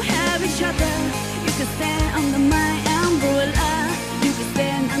still have each other. You can stand under my umbrella. You can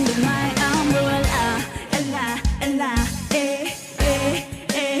stand under my umbrella. Ella, Ella, eh, eh,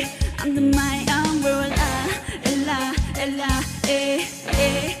 eh. Under my umbrella. Ella, Ella, eh,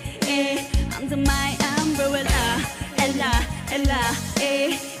 eh, eh. Under my umbrella. Ella, Ella,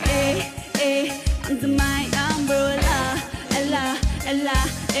 eh, eh, eh. Under my umbrella. Ella, Ella,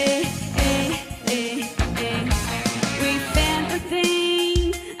 eh, eh, eh, eh. We found a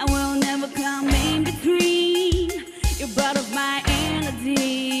thing, and we'll never come in between. You're part of my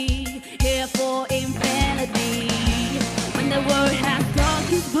energy, here for infinity. When the world has gone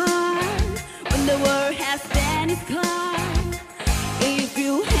too far, when the world has stand its cloud, if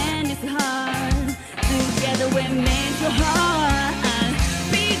you hand is hard, together we make your heart.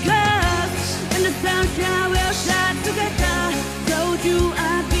 Because when the sunshine will shine together, told you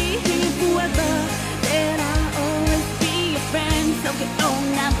I'd be here forever. That I'll always be your friend. So get on,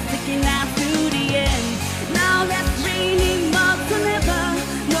 I'm sticking out to the end. Now that's raining more than ever.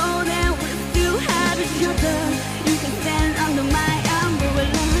 Know that we still have each other. You can stand under my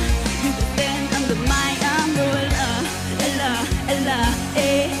umbrella. You can stand under my umbrella. Ella, Ella,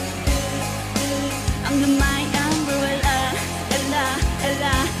 eh, eh, eh. Under my umbrella.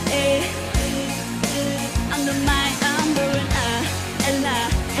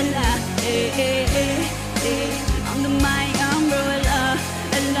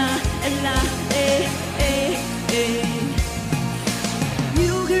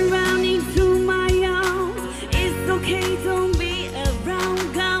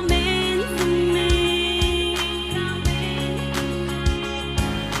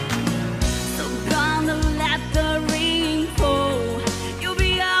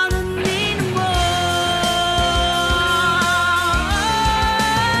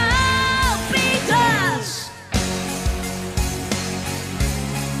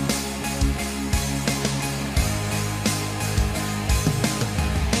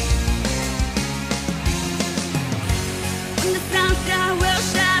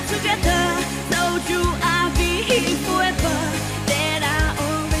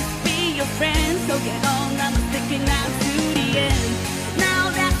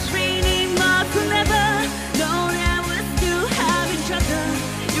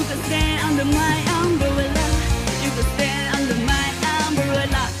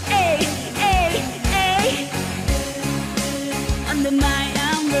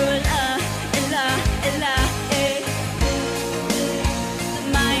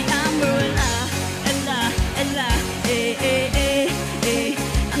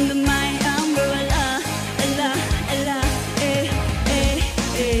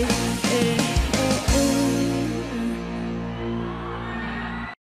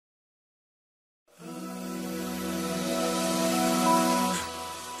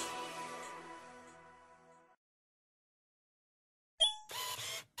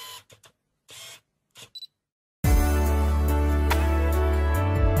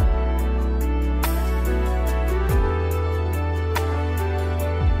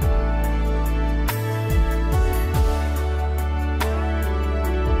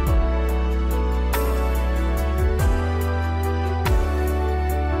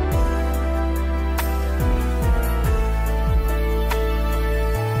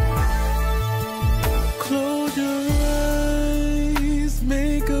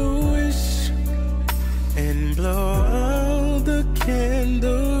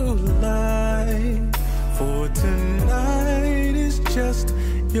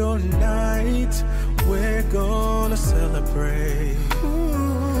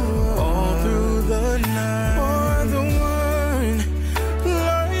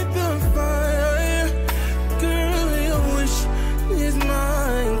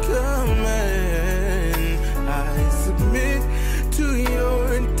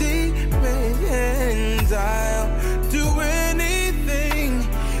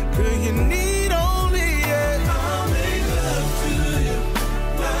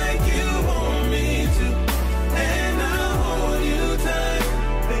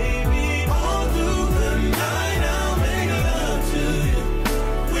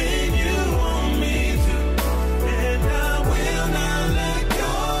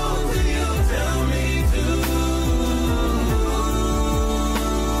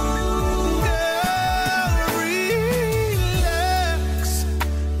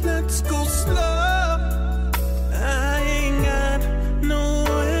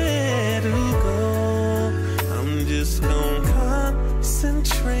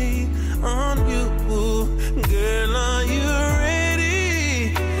 wait on you. Girl, are you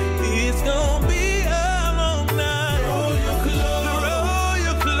ready? It's gonna be a long night. Roll your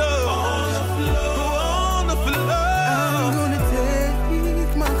clothes on the floor. I'm gonna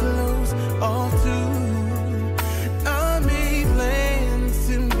take my clothes off too. I made plans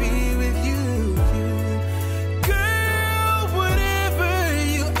to be with you. Girl, whatever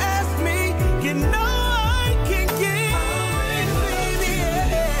you ask me, you know I can give. Baby,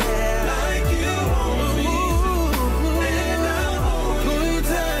 yeah. Like you want me. And I hold you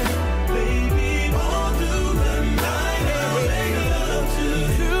tight. Baby, all through the night, I'll make love to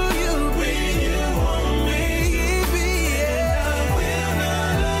you when you want me. Yeah. I will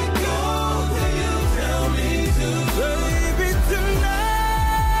not let go till you tell me to. Baby,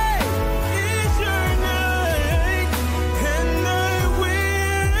 tonight is your night, and I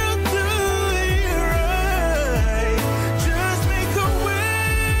will do it right. Just make a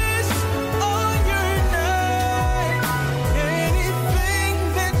wish on your night. Anything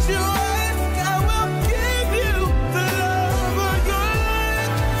that you ask, I will give you the love of your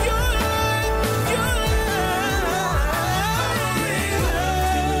life, your life, your life.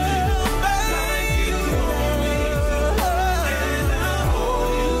 Like you want me to, and I'll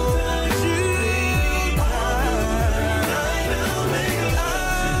hold you tight. Tonight I'll make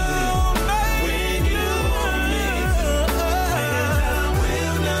love when you want me to, and I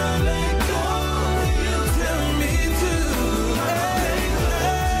will not let go till you tell me to. Make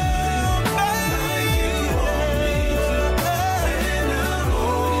love like you want me to, and I'll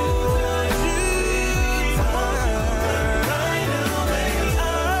hold you tight. Tonight I'll make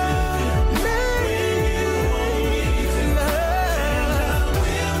love when you want me to, and I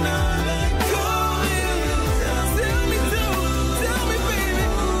will not let go till you tell me to. Tell me, baby.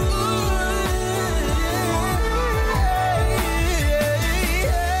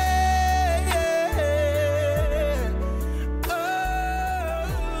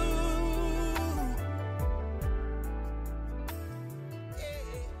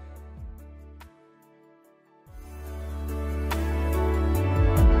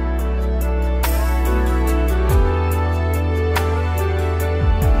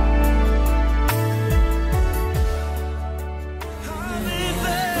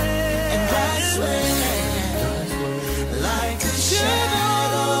 And that's when, like a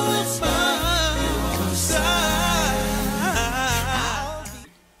shadow that's by your side.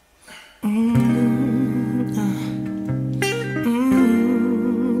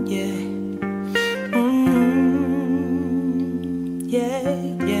 Yeah. Yeah,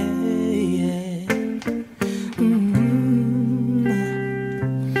 yeah, yeah.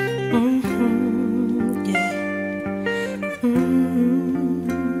 Yeah.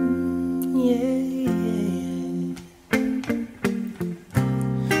 Yeah.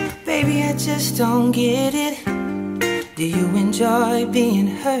 Baby, I just don't get it. Do you enjoy being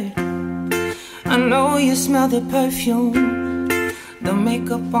hurt? I know you smell the perfume, the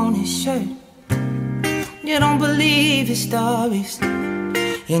makeup on his shirt. You don't believe his stories.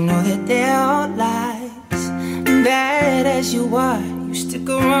 You know that they're all lies. Bad as you are, you stick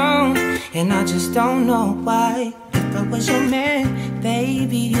around, and I just don't know why. If I was your man,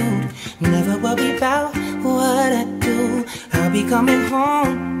 baby, you'd never worry about what I do. I'll be coming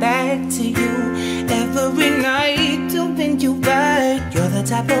home back to you every night, doing you right. You're the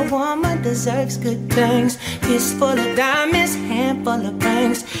type of woman deserves good things. Fistful of diamonds, handful of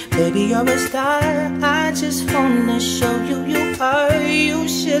rings. Baby, you're a star. I just wanna show you you are. You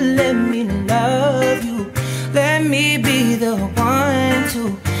should let me love you. Let me be the one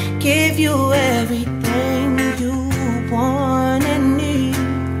to give you everything you want and need.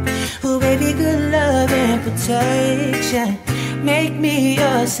 Oh, baby, good love and protection. Make me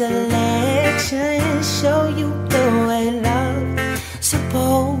your selection. Show you the way love's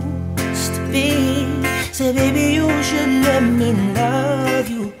supposed to be. So, baby, you should let me love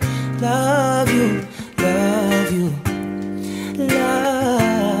you, love you, love you,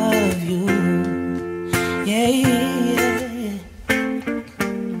 love you. Yeah, yeah.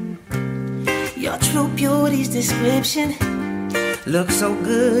 Your true beauty's description looks so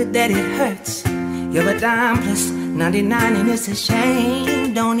good that it hurts. You're a dime plus 99 and it's a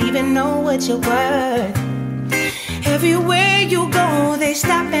shame. Don't even know what you're worth. Everywhere you go, they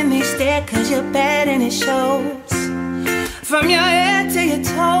stop and they stare, 'cause you're bad and it shows. From your head to your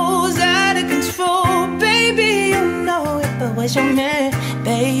toes, out of control. Baby, you know if I was your man,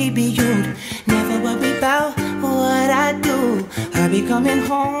 baby, you'd never worry about what I do. I'd be coming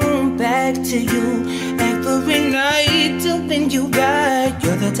home back to you every night to win you back.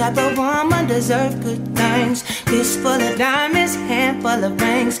 You're the type of woman deserve good things. Fist full of diamonds, handful of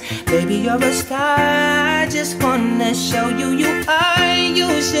rings. Baby, you're a star, I just wanna show you you are.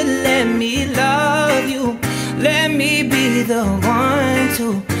 You should let me love you. Let me be the one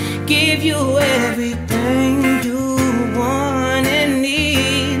to give you everything you want and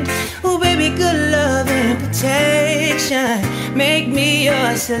need. Oh baby, good love and protection. Make me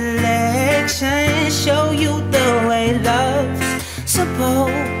your selection. Show you the way love's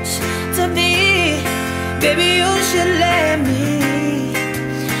supposed to be. Baby, you should let me.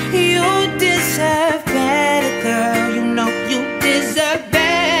 You deserve better, girl. You know you deserve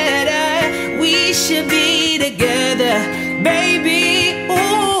better. We should be together, baby.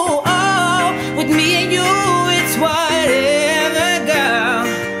 Ooh, oh, with me and you, it's whatever, girl.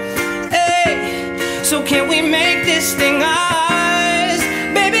 Hey, so can we make this thing ours?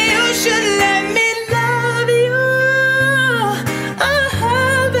 Baby, you should let me love you.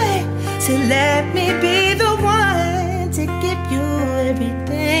 Oh, babe, so let me be the one to give you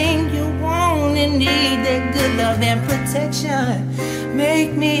everything you want and need. That good love and protection.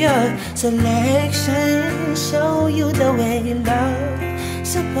 Make me your selection. Show you the way love's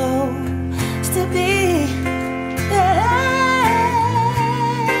supposed to be.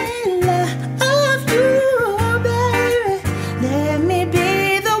 Love you, baby. Let me be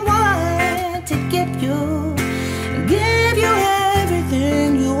the one to give you everything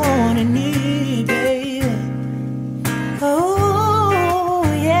you want and need, baby. Oh,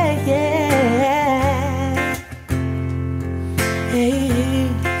 yeah, yeah. Hey,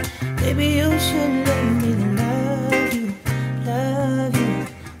 baby, you should let me love you, love you,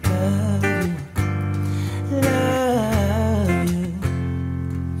 love you, love you.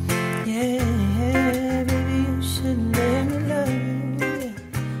 Yeah, baby, you should let me love you. Yeah.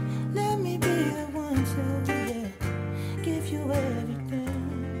 Let me be the one to, yeah, give you everything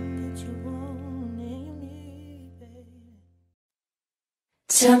that you want and you need, baby.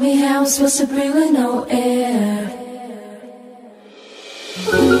 Tell me how I'm supposed to breathe with no air.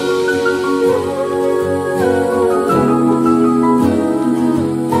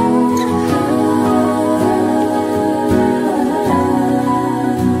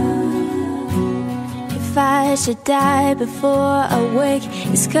 If I should die before I wake,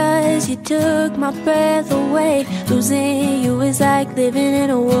 it's 'cause you took my breath away. Losing you is like living in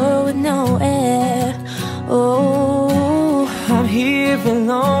a world with no air. Oh, I'm here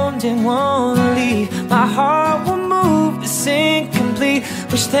alone, didn't wanna leave. My heart will move, it's incomplete.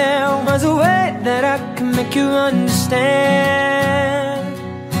 Wish there was a way that I could make you understand.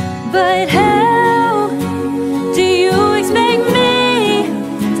 but how do you expect me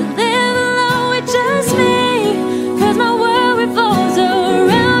to live alone with just me? 'Cause my world revolves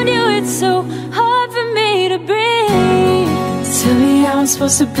around you, it's so hard for me to breathe. Tell me how I'm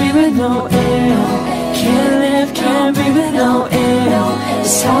supposed to breathe with no air. Can't live, can't breathe with no air.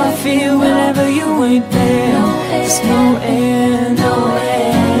 It's how I feel whenever you ain't there. There's no air, no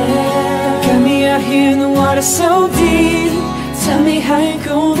air. Got me out here in the water so deep. Tell me how you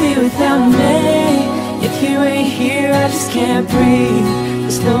gon' be without me. If you ain't here, I just can't breathe.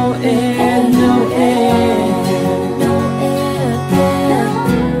 There's no air, no air. No air, air.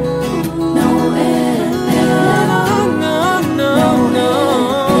 No air, air. No, no, no.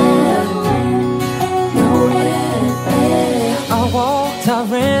 No air, air. I walked, I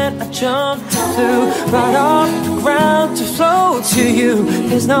ran, I jumped, I flew right off the ground to float to you.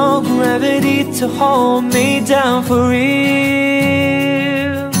 There's no gravity to hold me down for real.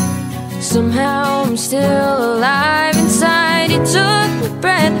 Somehow I'm still alive inside. You took my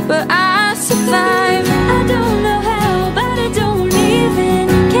breath, but I survived. I don't know how, but I don't even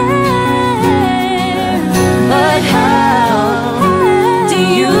care. But how do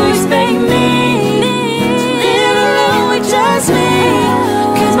you expect me to live alone with just me?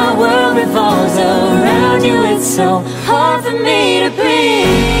 'Cause my world revolves around you, it's so hard for me to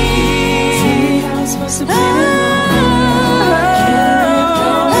breathe. See how I'm supposed to be.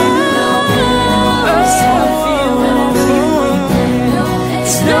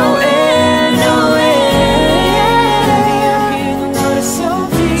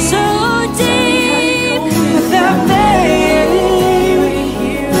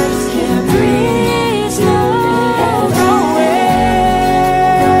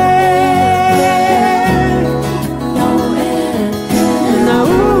 No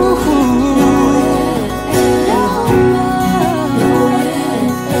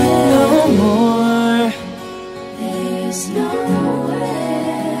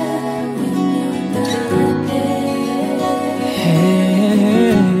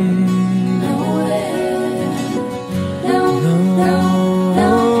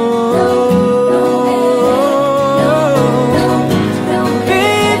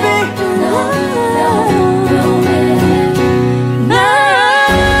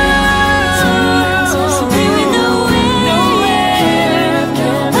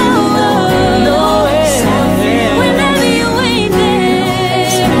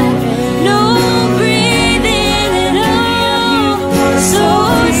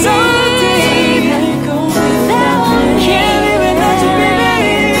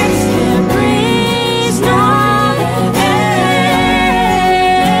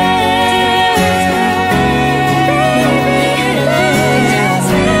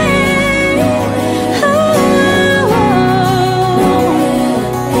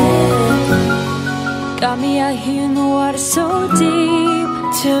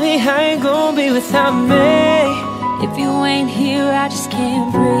Tell me how you gonna be without me. If you ain't here, I just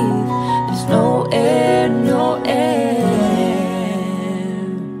can't breathe. There's no air, no air.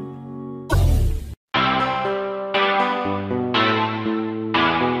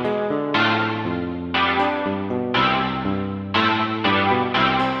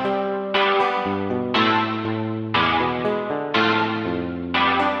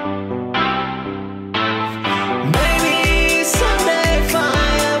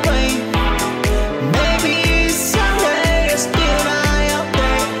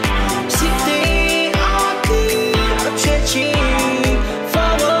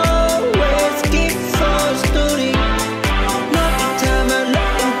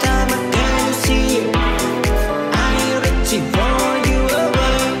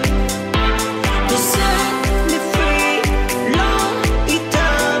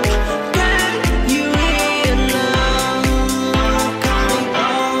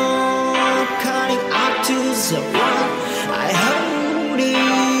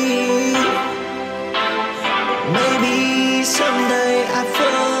 Maybe someday I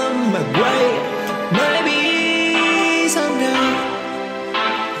find my way. Maybe someday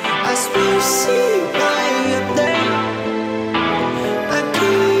I will see you.